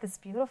 Look at this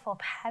beautiful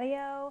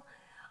patio.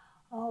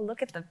 Oh,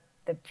 look at the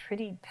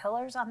pretty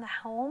pillars on the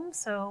home.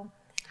 So,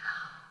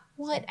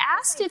 Well, it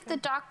asked if the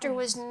doctor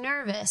was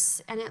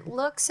nervous, and it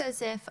looks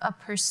as if a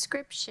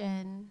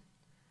prescription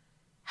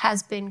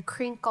has been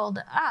crinkled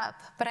up,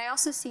 but I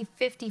also see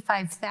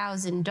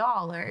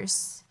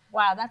 $55,000.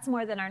 wow, that's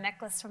more than our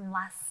necklace from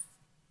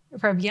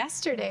From yesterday,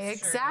 Yesterday,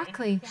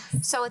 exactly. yes.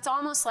 So it's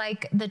almost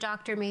like the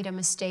doctor made a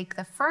mistake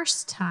the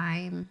first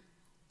time.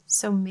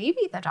 So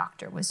maybe the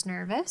doctor was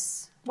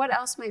nervous. What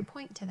else might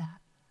point to that?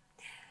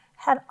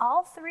 Had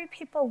all three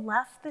people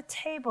left the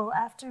table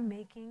after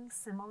making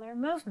similar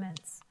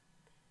movements?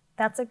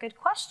 That's a good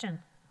question.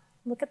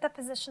 Look at the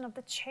position of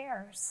the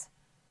chairs.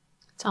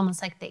 It's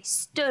almost like they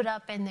stood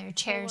up and their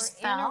chairs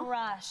They were in a fell.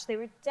 rush. They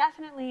were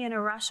definitely in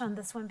a rush on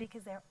this one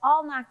because they're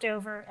all knocked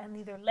over and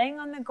either laying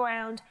on the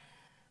ground.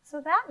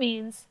 So that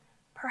means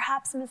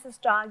perhaps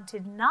Mrs. Dog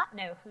did not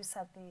know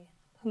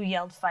who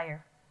yelled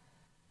fire,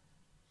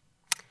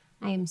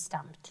 I am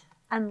stumped.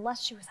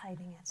 unless she was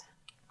hiding it.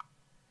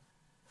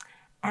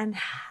 And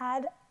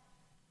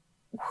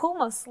who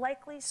most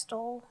likely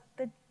stole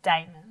the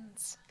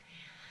diamonds?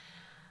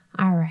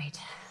 All right.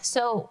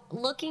 So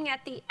looking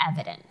at the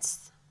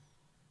evidence,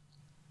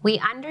 we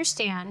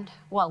understand,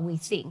 well, we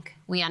think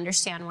we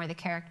understand where the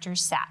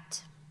characters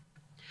sat.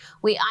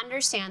 We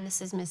understand this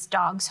is Miss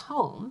Dog's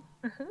home.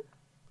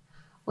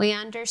 We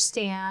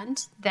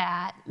understand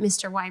that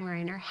Mr.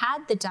 Weimaraner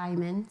had the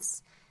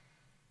diamonds,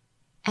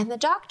 and the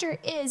doctor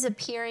is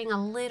appearing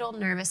a little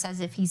nervous as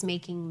if he's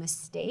making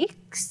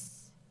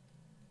mistakes.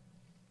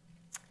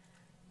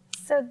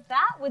 So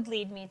that would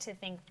lead me to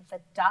think that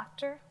the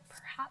doctor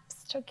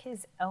perhaps took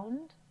his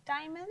own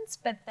diamonds,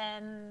 but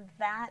then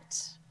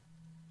that...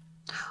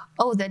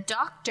 Oh, the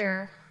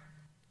doctor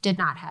did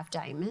not have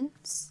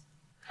diamonds.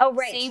 Oh,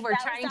 right. See, we're That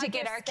was trying to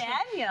get Dr. our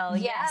Spaniel.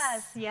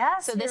 Yes.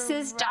 Yes. So this you're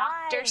is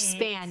Dr. right.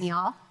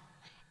 Spaniel,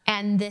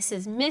 and this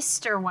is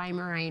Mr.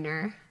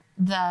 Weimaraner,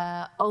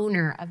 the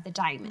owner of the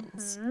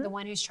diamonds, the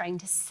one who's trying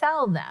to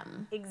sell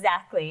them.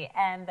 Exactly.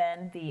 And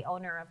then the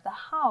owner of the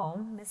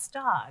home, Miss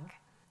Dog,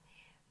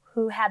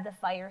 who had the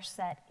fire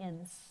set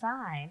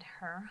inside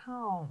her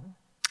home.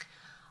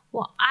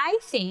 Well, I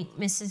think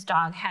Mrs.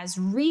 Dog has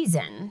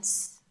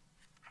reasons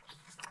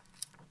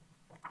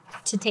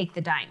to take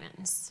the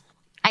diamonds.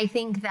 I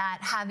think that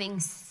having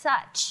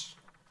such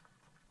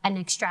an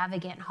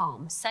extravagant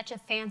home, such a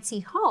fancy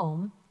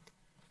home,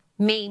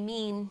 may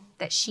mean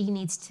that she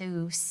needs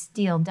to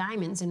steal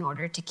diamonds in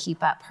order to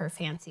keep up her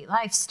fancy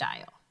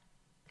lifestyle.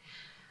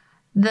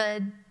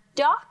 The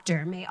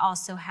doctor may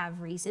also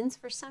have reasons.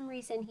 For some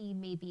reason, he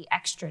may be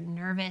extra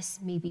nervous,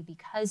 maybe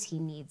because he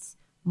needs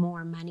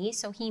more money,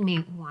 so he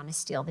may want to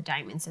steal the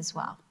diamonds as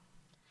well.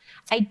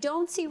 I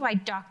don't see why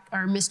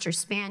Mr.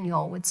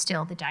 Spaniel would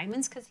steal the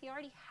diamonds because he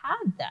already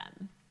had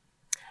them.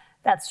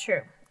 That's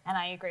true, and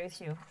I agree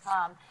with you.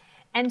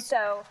 And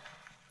so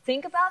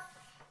think about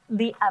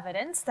the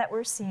evidence that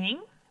we're seeing,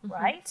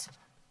 right?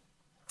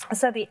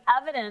 So the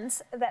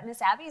evidence that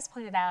Miss Abby has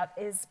pointed out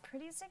is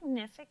pretty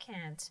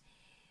significant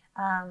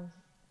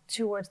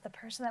towards the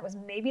person that was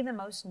maybe the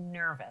most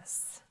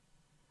nervous.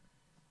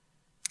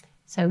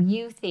 So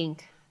you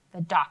think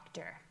the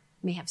doctor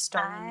may have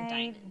stolen the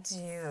diamonds? I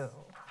do.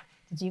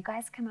 Did you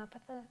guys come up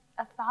with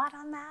a thought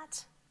on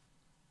that?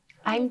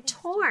 I'm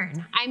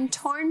torn. I'm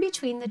torn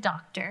between the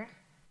doctor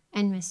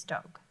and Miss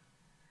Dogue.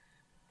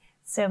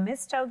 So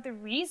Miss Dogue, the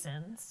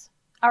reasons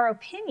are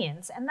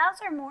opinions, and those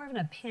are more of an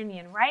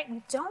opinion, right?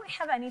 We don't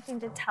have anything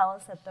to tell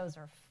us that those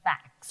are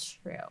facts.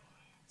 True.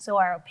 So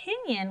our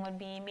opinion would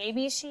be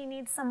maybe she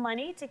needs some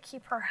money to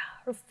keep her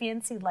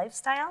fancy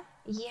lifestyle.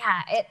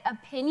 Yeah,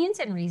 opinions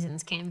and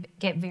reasons can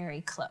get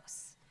very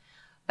close.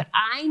 But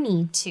I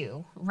need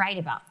to write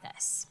about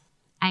this.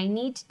 I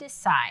need to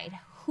decide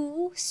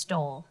who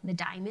stole the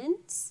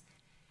diamonds,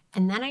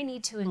 and then I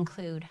need to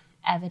include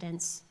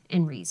evidence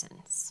and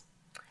reasons.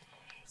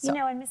 You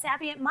know, and Miss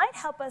Abby, it might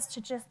help us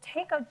to just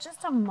take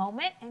just a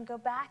moment and go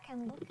back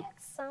and look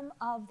at some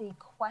of the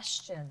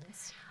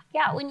questions.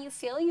 Yeah, when you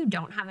feel you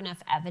don't have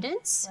enough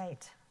evidence,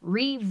 right,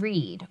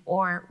 reread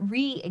or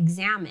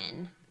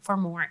re-examine for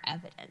more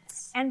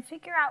evidence. And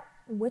figure out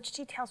which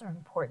details are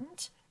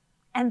important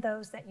and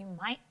those that you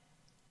might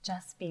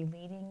just be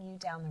leading you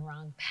down the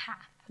wrong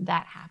path.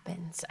 That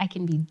happens. I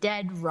can be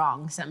dead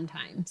wrong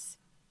sometimes.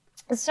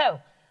 So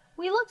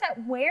we looked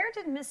at where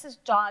did Mrs.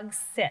 Dogue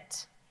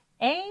sit?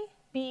 A,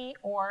 B,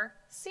 or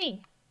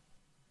C?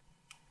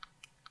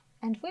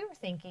 And we were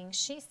thinking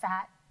she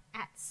sat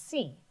at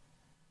C.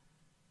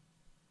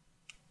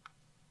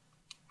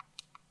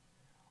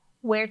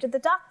 Where did the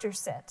doctor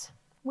sit?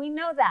 We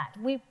know that.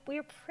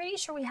 We're pretty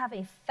sure we have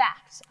a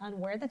fact on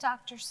where the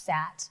doctor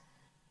sat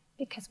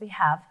because we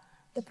have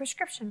the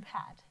prescription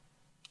pad.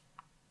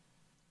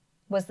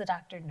 Was the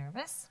doctor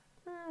nervous?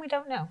 We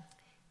don't know.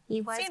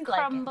 He was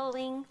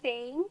crumbling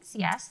things,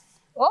 yes.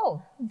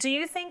 Oh, do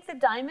you think the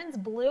diamonds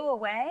blew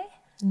away?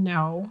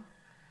 No.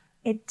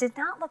 It did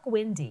not look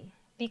windy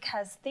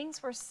because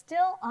things were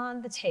still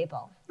on the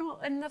table. Well,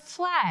 and the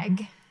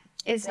flag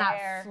is not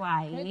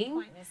flying. Good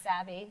point, Miss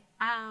Abby.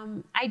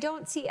 I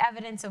don't see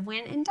evidence of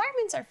wind, and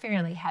diamonds are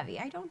fairly heavy.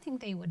 I don't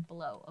think they would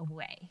blow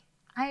away.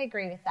 I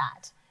agree with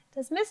that.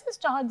 Does Mrs.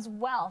 Dogue's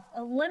wealth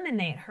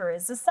eliminate her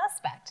as a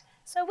suspect?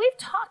 So we've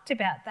talked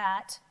about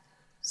that.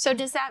 So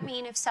does that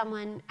mean if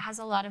someone has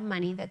a lot of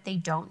money that they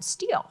don't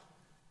steal?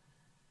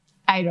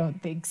 I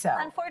don't think so.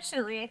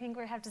 Unfortunately, I think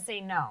we have to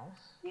say no.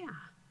 Yeah.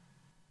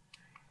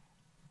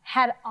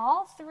 Had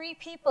all three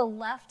people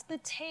left the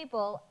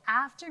table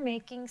after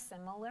making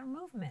similar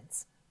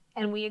movements?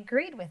 And we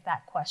agreed with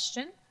that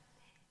question.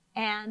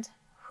 And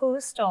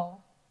who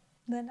stole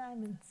the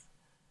diamonds?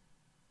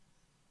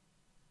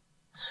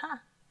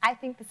 I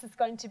think this is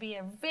going to be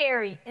a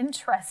very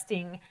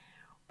interesting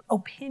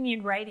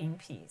opinion writing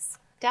piece.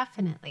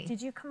 Definitely.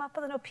 Did you come up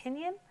with an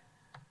opinion?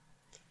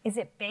 Is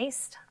it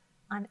based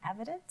on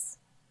evidence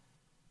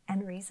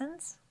and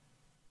reasons?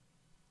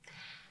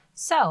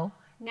 So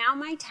now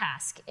my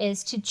task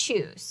is to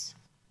choose.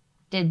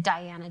 Did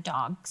Diana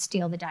Dogue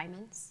steal the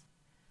diamonds?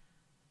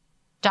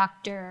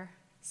 Dr.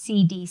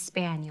 C.D.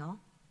 Spaniel?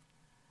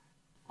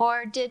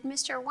 Or did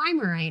Mr.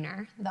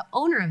 Weimaraner, the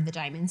owner of the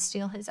diamonds,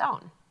 steal his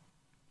own?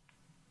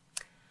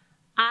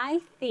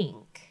 I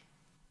think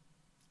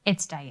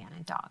it's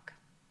Diana Dogue.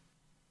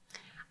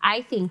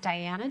 I think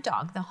Diana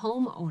Dogue, the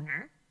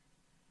homeowner,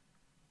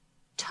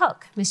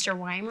 took Mr.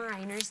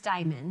 Weimaraner's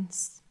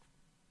diamonds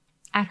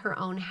at her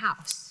own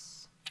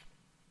house.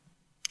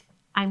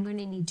 I'm going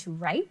to need to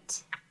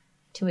write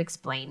to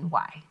explain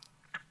why.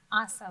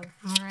 Awesome.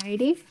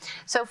 Alrighty.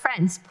 So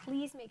friends,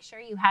 please make sure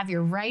you have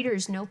your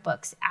writer's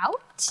notebooks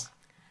out.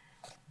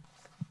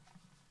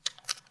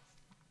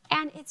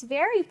 And it's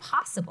very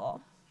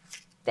possible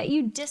that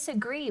you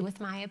disagree with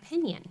my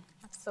opinion.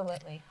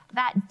 Absolutely.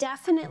 That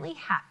definitely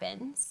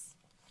happens.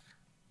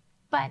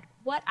 But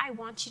what I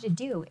want you to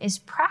do is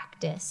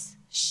practice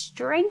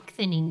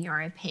strengthening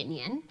your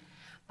opinion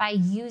by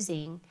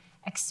using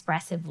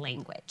expressive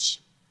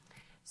language.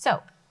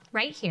 So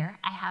right here,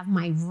 I have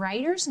my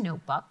writer's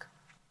notebook,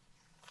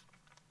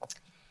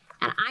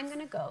 and I'm going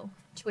to go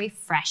to a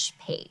fresh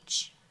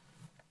page.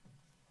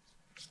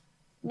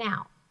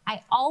 Now,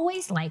 I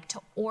always like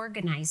to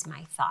organize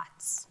my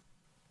thoughts.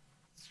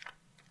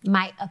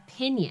 My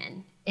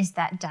opinion is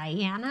that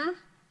Diana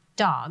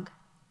Dogue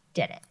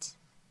did it.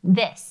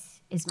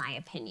 This is my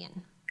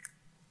opinion.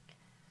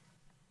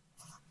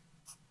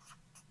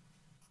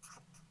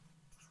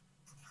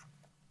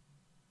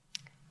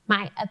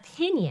 My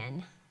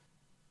opinion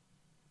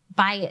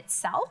by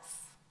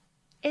itself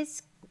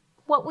is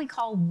what we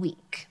call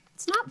weak.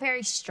 It's not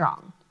very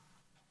strong.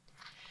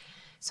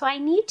 So I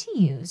need to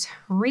use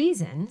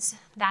reasons,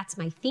 that's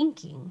my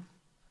thinking,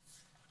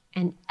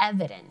 and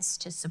evidence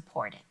to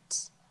support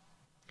it.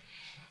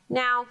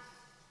 Now,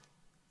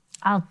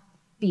 I'll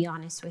be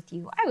honest with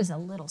you, I was a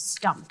little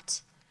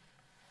stumped.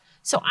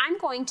 So I'm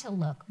going to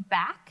look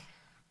back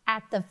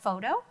at the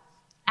photo,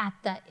 at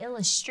the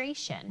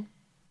illustration,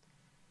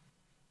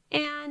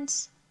 and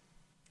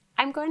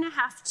I'm going to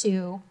have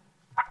to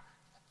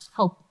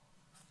help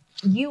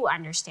you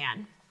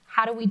understand,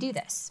 how do we do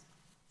this?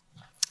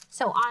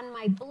 So on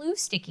my blue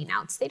sticky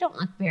notes, they don't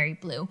look very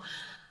blue.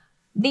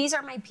 These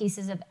are my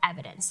pieces of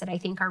evidence that I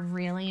think are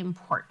really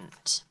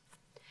important.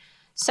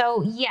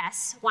 So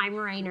yes,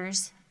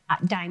 Weimarainer's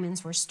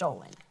diamonds were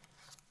stolen.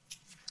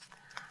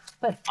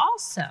 But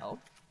also,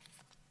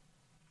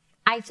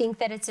 I think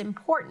that it's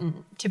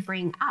important to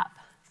bring up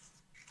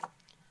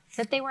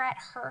that they were at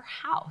her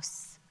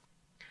house.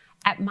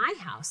 At my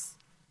house,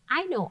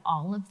 I know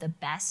all of the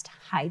best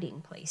hiding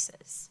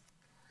places.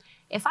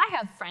 If I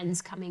have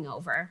friends coming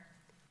over,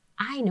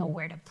 I know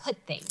where to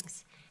put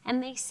things.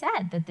 And they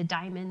said that the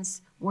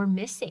diamonds were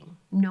missing.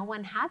 No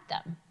one had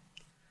them.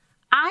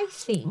 I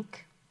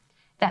think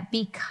that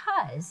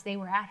because they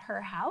were at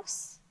her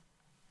house,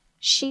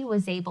 she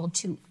was able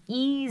to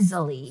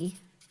easily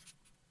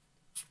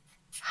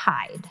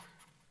hide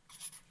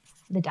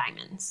the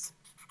diamonds.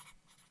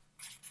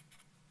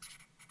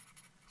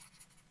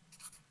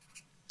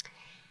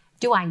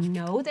 Do I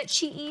know that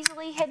she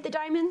easily hid the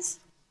diamonds?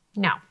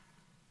 No.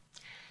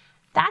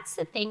 That's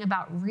the thing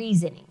about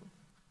reasoning.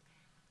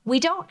 We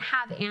don't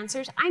have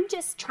answers. I'm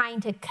just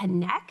trying to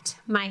connect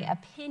my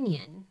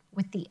opinion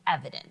with the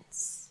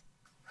evidence.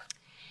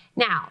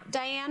 Now,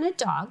 Diana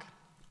Dog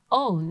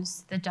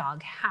owns the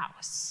dog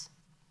house.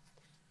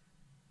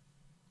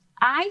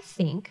 I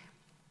think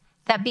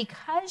that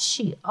because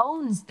she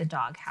owns the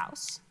dog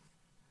house,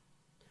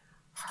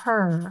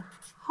 her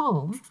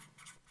home,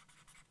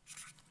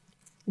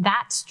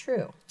 that's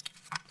true.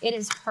 It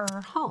is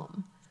her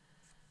home.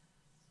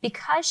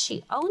 Because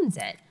she owns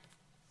it,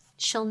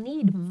 she'll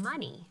need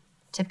money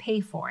to pay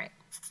for it.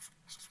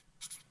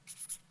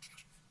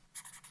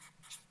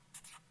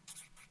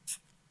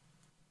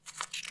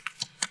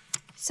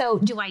 So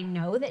do I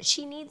know that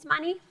she needs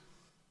money?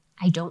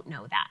 I don't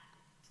know that.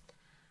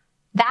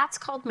 That's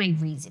called my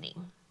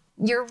reasoning.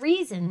 Your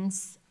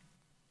reasons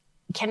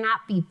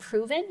cannot be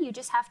proven, you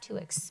just have to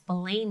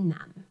explain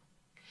them.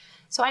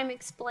 So I'm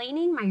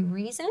explaining my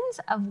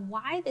reasons of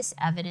why this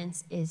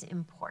evidence is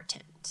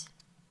important.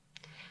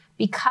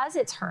 Because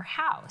it's her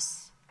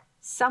house,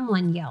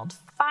 someone yelled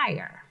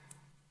fire.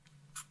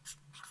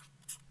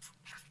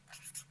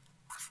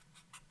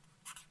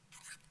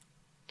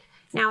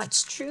 Now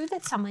it's true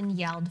that someone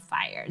yelled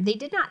fire. They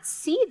did not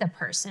see the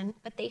person,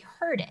 but they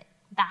heard it.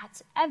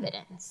 That's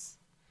evidence.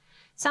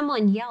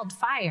 Someone yelled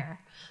fire,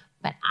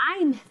 but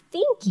I'm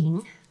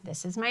thinking,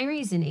 this is my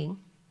reasoning,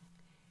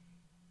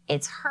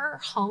 it's her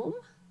home.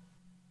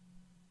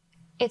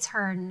 It's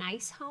her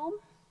nice home.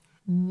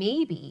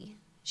 Maybe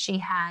she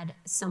had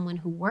someone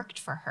who worked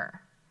for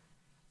her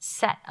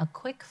set a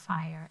quick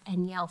fire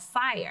and yell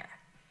fire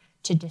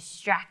to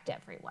distract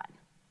everyone.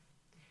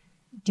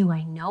 Do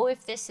I know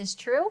if this is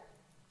true?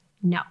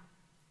 No.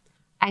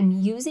 I'm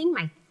using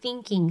my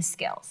thinking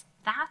skills.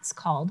 That's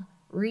called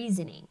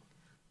reasoning.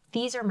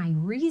 These are my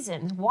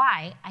reasons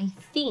why I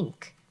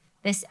think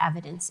this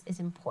evidence is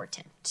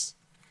important.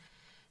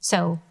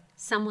 So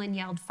someone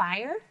yelled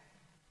fire.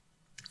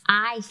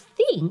 I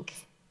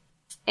think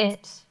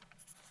it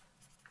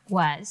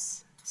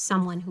was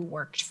someone who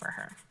worked for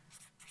her.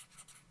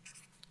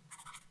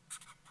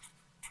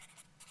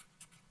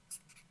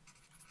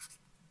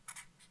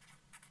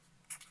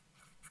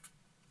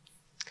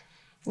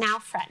 Now,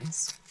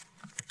 friends,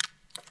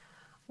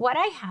 what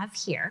I have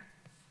here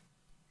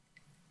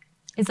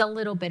is a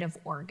little bit of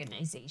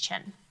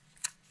organization.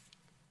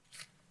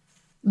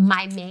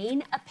 My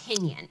main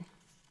opinion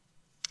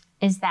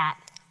is that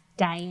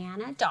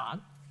Diana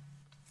Dog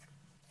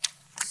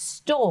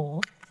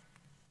stole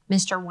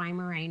Mr.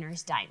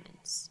 Weimarainer's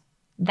diamonds.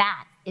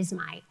 That is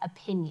my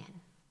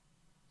opinion.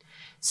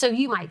 So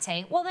you might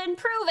say, well, then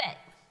prove it.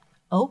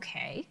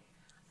 Okay,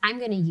 I'm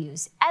going to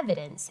use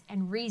evidence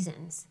and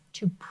reasons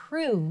to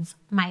prove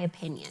my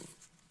opinion.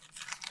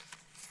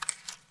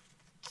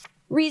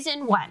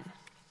 Reason one,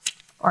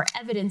 or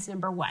evidence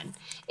number one,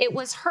 it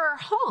was her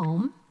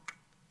home,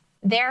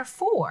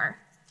 therefore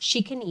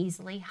she can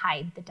easily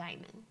hide the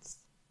diamonds.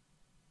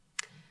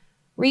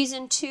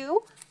 Reason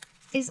two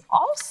is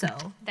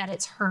also that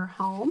it's her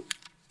home,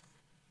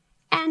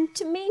 and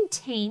to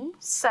maintain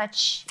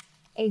such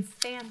a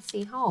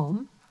fancy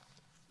home,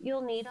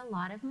 you'll need a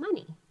lot of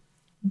money.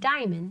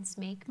 Diamonds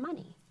make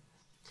money.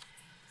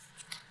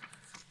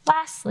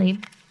 Lastly,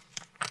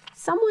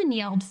 someone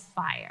yelled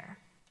fire.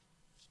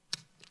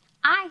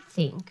 I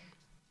think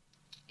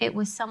it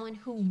was someone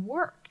who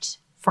worked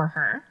for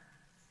her,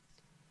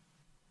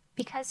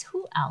 because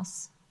who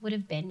else would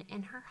have been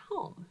in her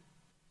home?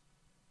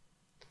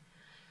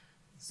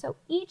 So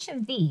each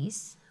of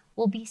these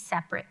will be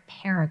separate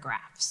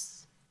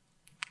paragraphs.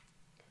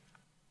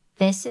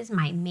 This is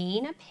my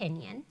main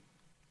opinion,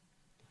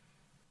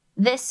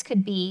 This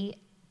could be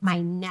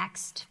my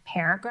next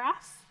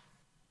paragraph,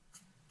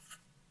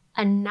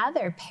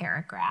 another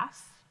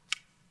paragraph,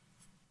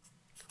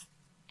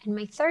 and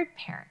my third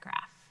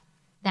paragraph.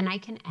 Then I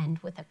can end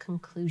with a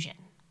conclusion.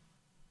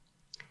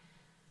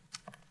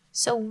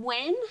 So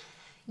when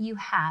you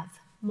have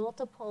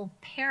multiple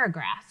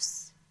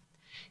paragraphs,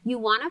 you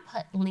want to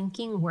put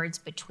linking words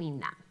between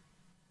them.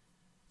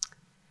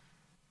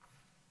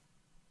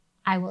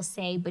 I will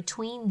say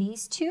between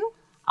these two,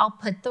 I'll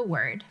put the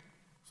word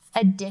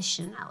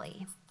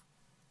additionally.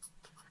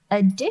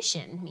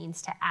 Addition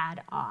means to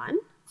add on,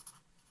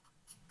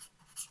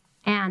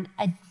 and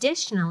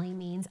additionally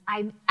means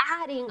I'm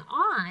adding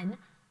on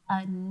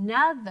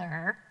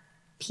another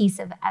piece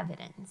of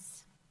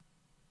evidence.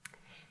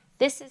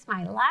 This is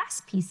my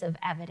last piece of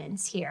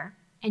evidence here,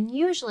 and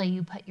usually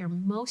you put your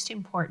most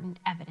important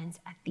evidence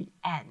at the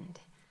end.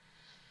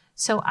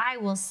 So I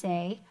will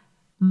say,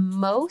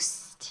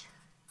 most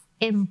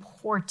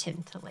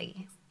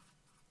importantly.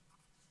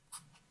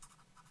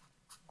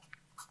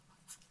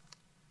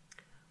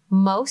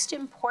 Most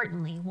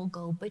importantly will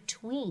go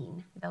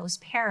between those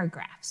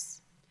paragraphs.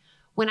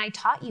 When I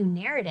taught you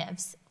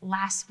narratives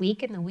last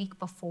week and the week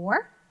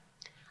before,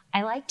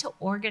 I like to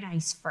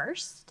organize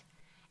first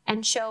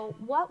and show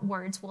what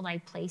words will I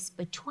place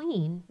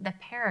between the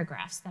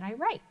paragraphs that I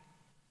write.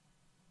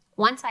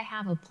 Once I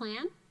have a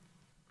plan,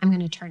 I'm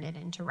going to turn it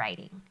into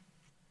writing.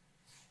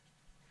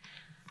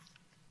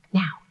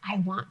 Now, I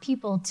want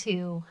people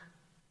to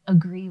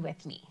agree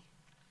with me.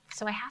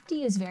 So I have to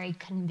use very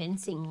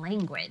convincing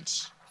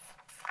language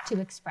to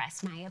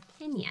express my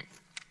opinion.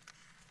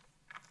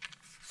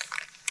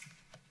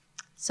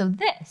 So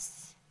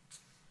this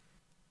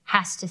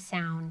has to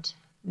sound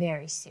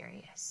very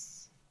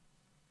serious.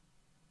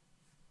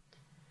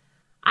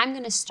 I'm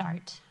going to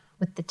start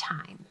with the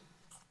time.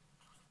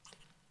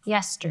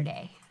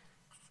 Yesterday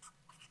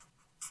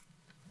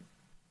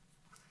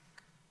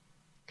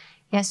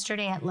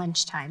at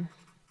lunchtime,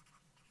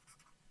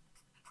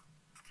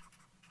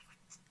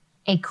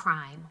 a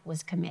crime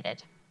was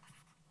committed.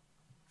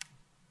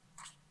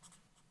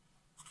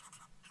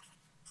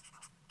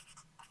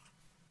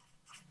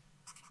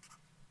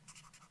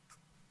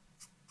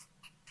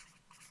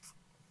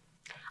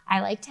 I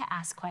like to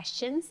ask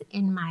questions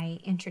in my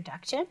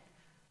introduction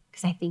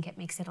because I think it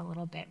makes it a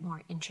little bit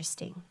more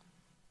interesting.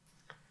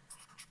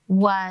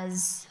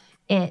 Was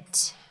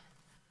it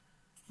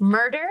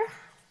murder?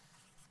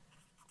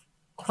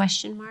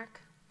 Question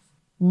mark?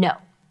 No.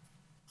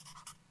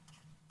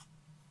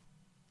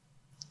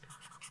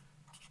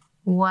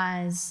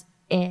 Was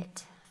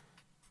it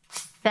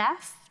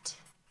theft?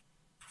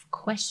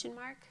 Question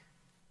mark?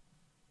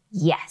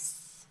 Yes.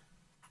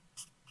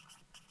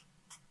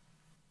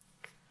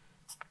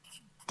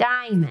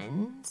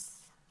 Diamonds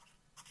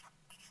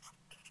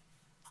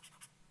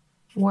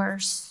were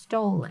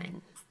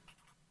stolen,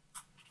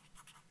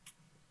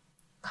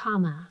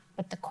 comma,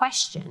 but the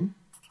question,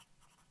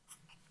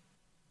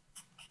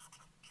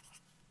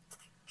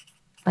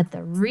 but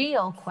the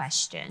real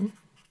question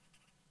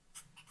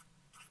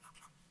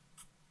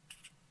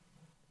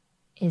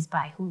is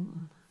by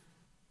whom?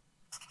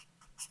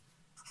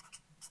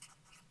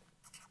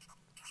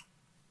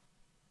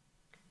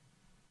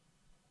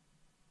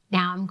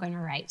 Now I'm going to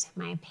write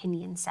my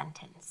opinion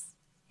sentence.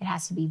 It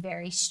has to be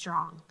very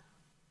strong.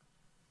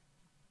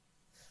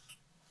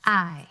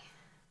 I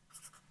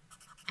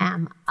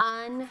am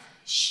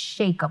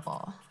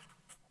unshakable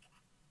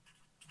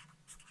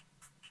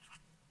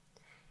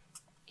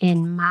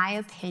in my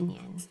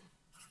opinion.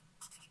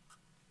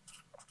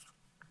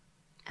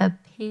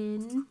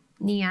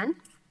 Opinion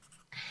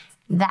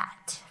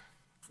that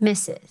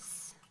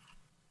Mrs.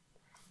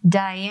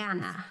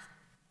 Diana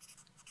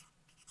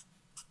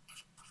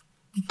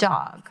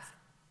Dog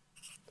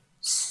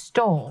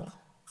stole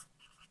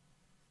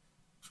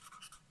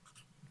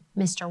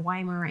Mr.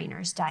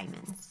 Weimarainer's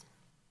diamonds.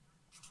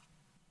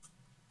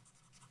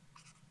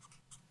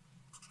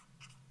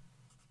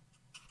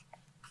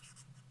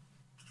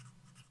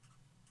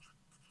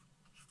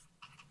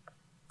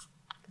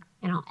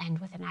 And I'll end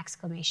with an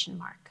exclamation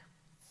mark.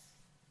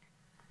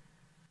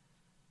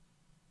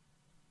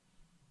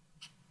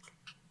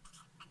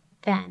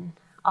 Then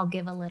I'll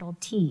give a little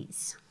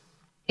tease.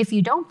 If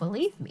you don't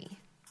believe me,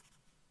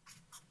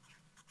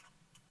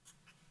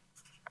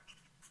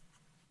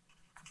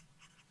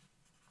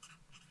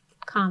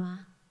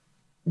 comma,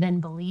 then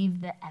believe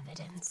the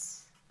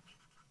evidence.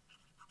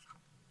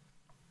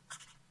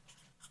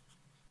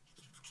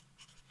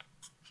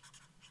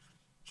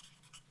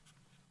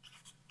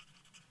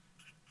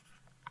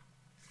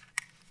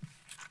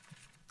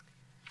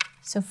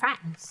 So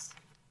friends,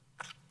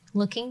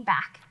 looking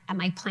back at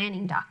my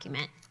planning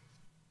document,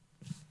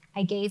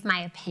 I gave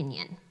my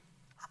opinion.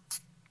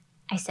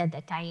 I said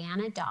that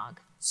Diana Dog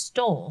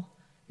stole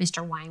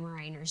Mr.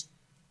 Weimarainer's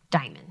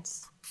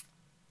diamonds.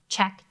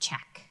 Check,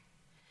 check.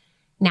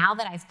 Now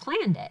that I've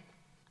planned it,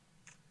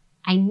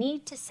 I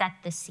need to set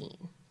the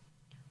scene.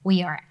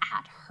 We are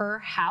at her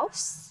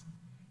house,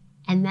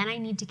 and then I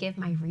need to give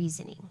my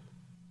reasoning.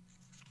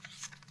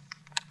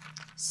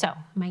 So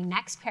my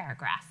next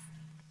paragraph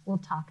we'll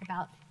talk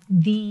about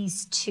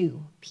these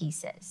two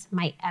pieces,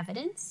 my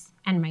evidence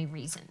and my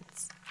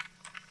reasons.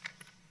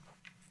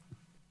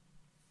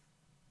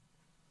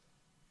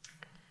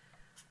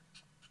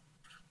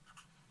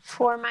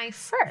 For my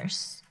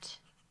first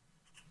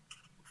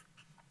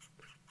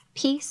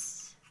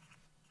piece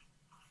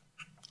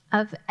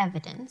of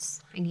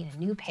evidence, I need a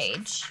new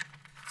page.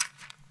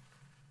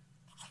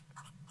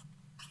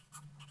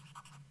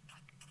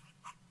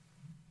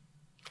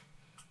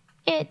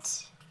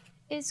 It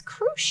is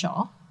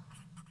crucial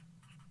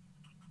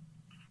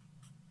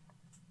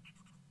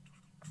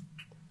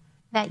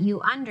that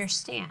you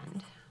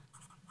understand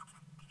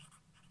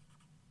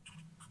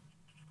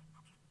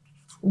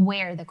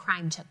where the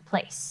crime took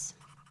place.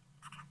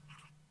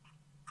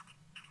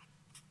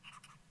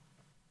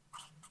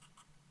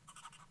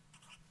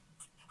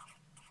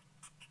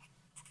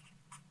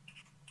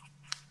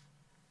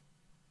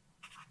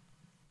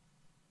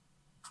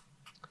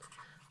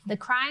 The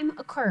crime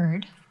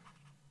occurred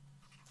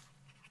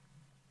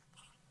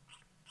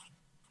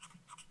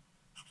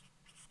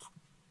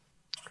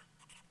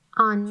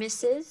on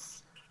Mrs.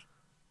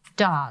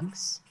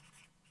 Dogg's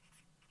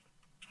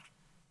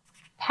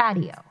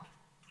patio,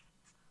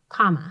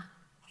 comma,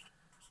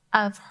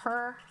 of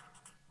her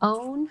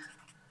own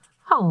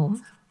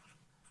home,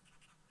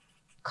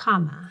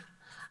 comma,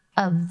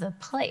 of the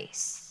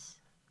place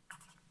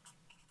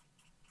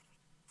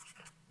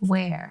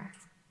where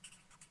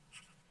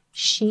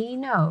she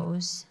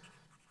knows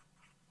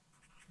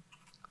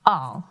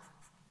all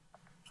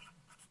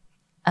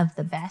of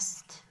the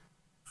best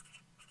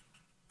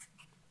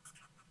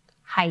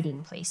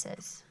hiding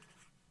places.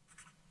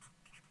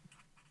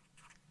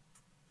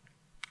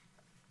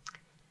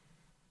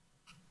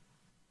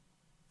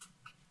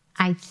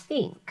 I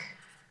think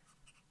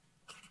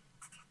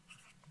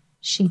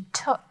she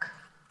took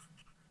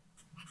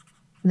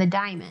the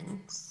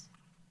diamonds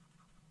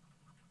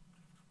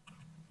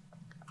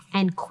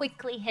and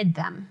quickly hid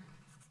them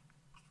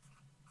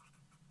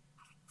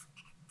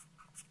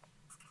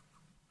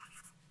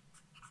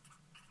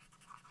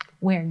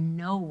where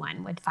no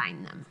one would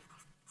find them,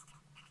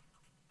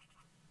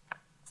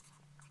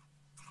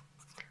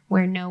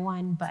 where no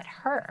one but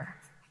her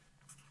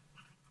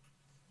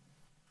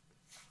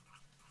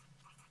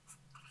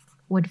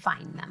would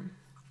find them.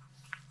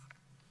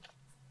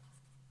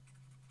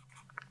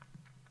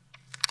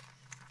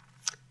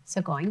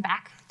 So going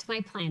back to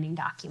my planning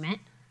document,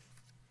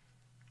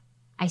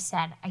 I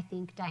said, I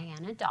think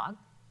Diana Dogg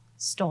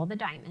stole the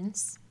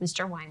diamonds,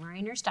 Mr.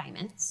 Weimaraner's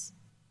diamonds.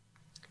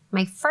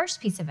 My first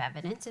piece of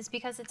evidence is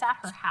because it's at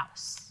her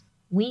house.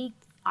 We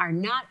are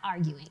not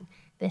arguing.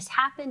 This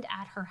happened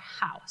at her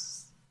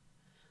house.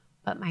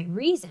 But my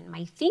reason,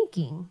 my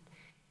thinking,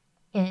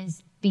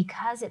 is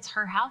because it's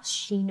her house,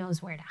 she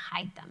knows where to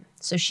hide them.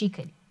 So she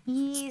could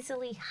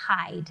easily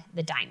hide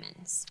the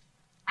diamonds.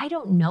 I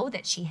don't know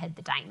that she hid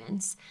the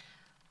diamonds,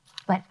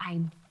 but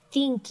I'm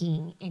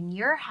thinking in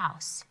your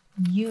house,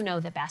 you know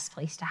the best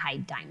place to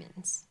hide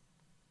diamonds.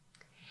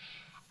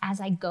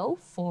 As I go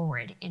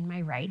forward in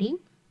my writing,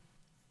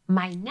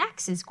 my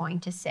next is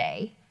going to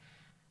say,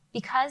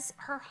 because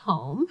her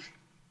home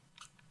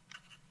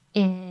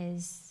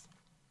is,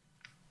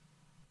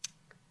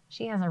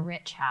 she has a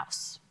rich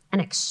house, an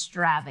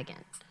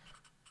extravagant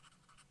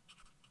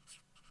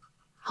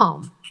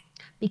home.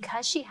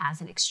 Because she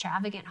has an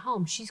extravagant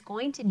home, she's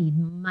going to need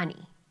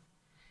money.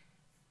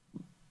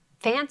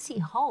 Fancy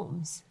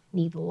homes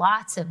need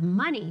lots of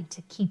money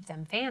to keep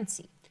them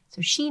fancy.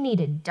 So she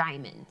needed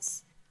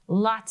diamonds,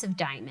 lots of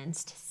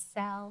diamonds to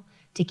sell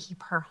to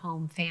keep her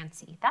home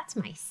fancy. That's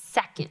my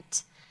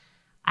second.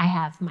 I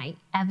have my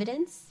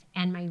evidence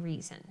and my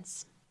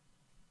reasons.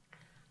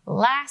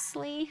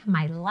 Lastly,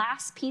 my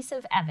last piece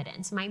of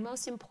evidence, my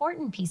most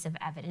important piece of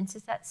evidence,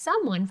 is that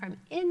someone from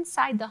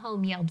inside the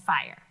home yelled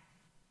fire.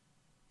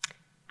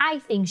 I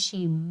think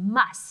she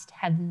must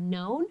have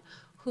known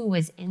who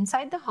was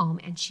inside the home,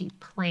 and she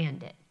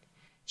planned it.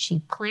 She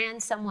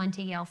planned someone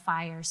to yell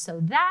fire so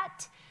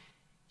that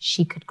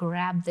she could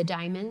grab the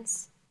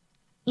diamonds,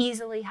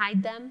 easily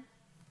hide them,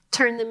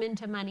 turn them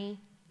into money,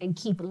 and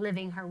keep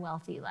living her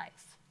wealthy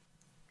life.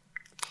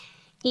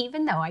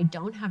 Even though I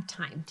don't have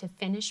time to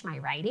finish my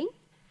writing,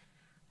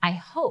 I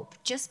hope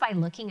just by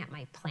looking at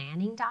my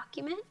planning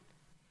document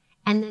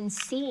and then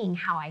seeing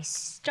how I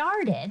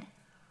started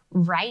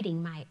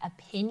writing my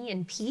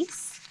opinion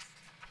piece,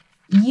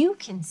 you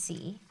can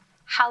see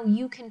how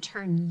you can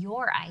turn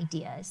your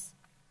ideas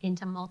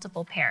into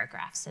multiple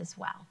paragraphs as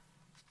well.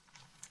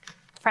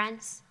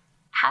 Friends,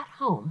 at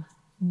home,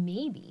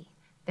 maybe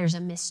there's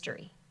a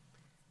mystery.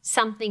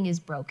 Something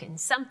is broken,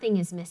 something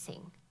is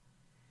missing.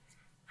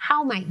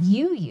 How might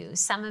you use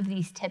some of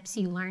these tips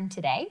you learned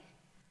today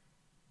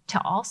to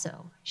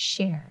also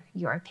share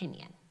your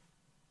opinion?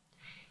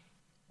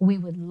 We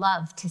would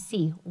love to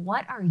see,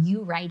 what are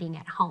you writing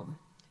at home?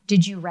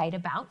 Did you write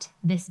about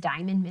this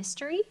diamond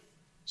mystery?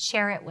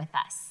 Share it with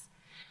us.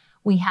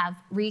 We have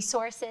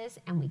resources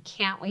and we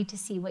can't wait to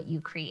see what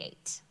you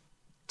create.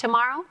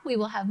 Tomorrow, we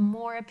will have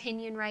more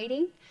opinion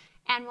writing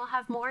and we'll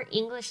have more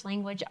English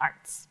language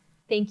arts.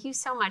 Thank you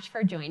so much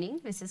for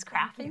joining Mrs.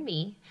 Kraft and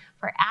me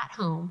for At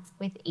Home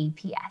with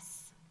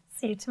APS.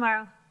 See you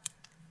tomorrow.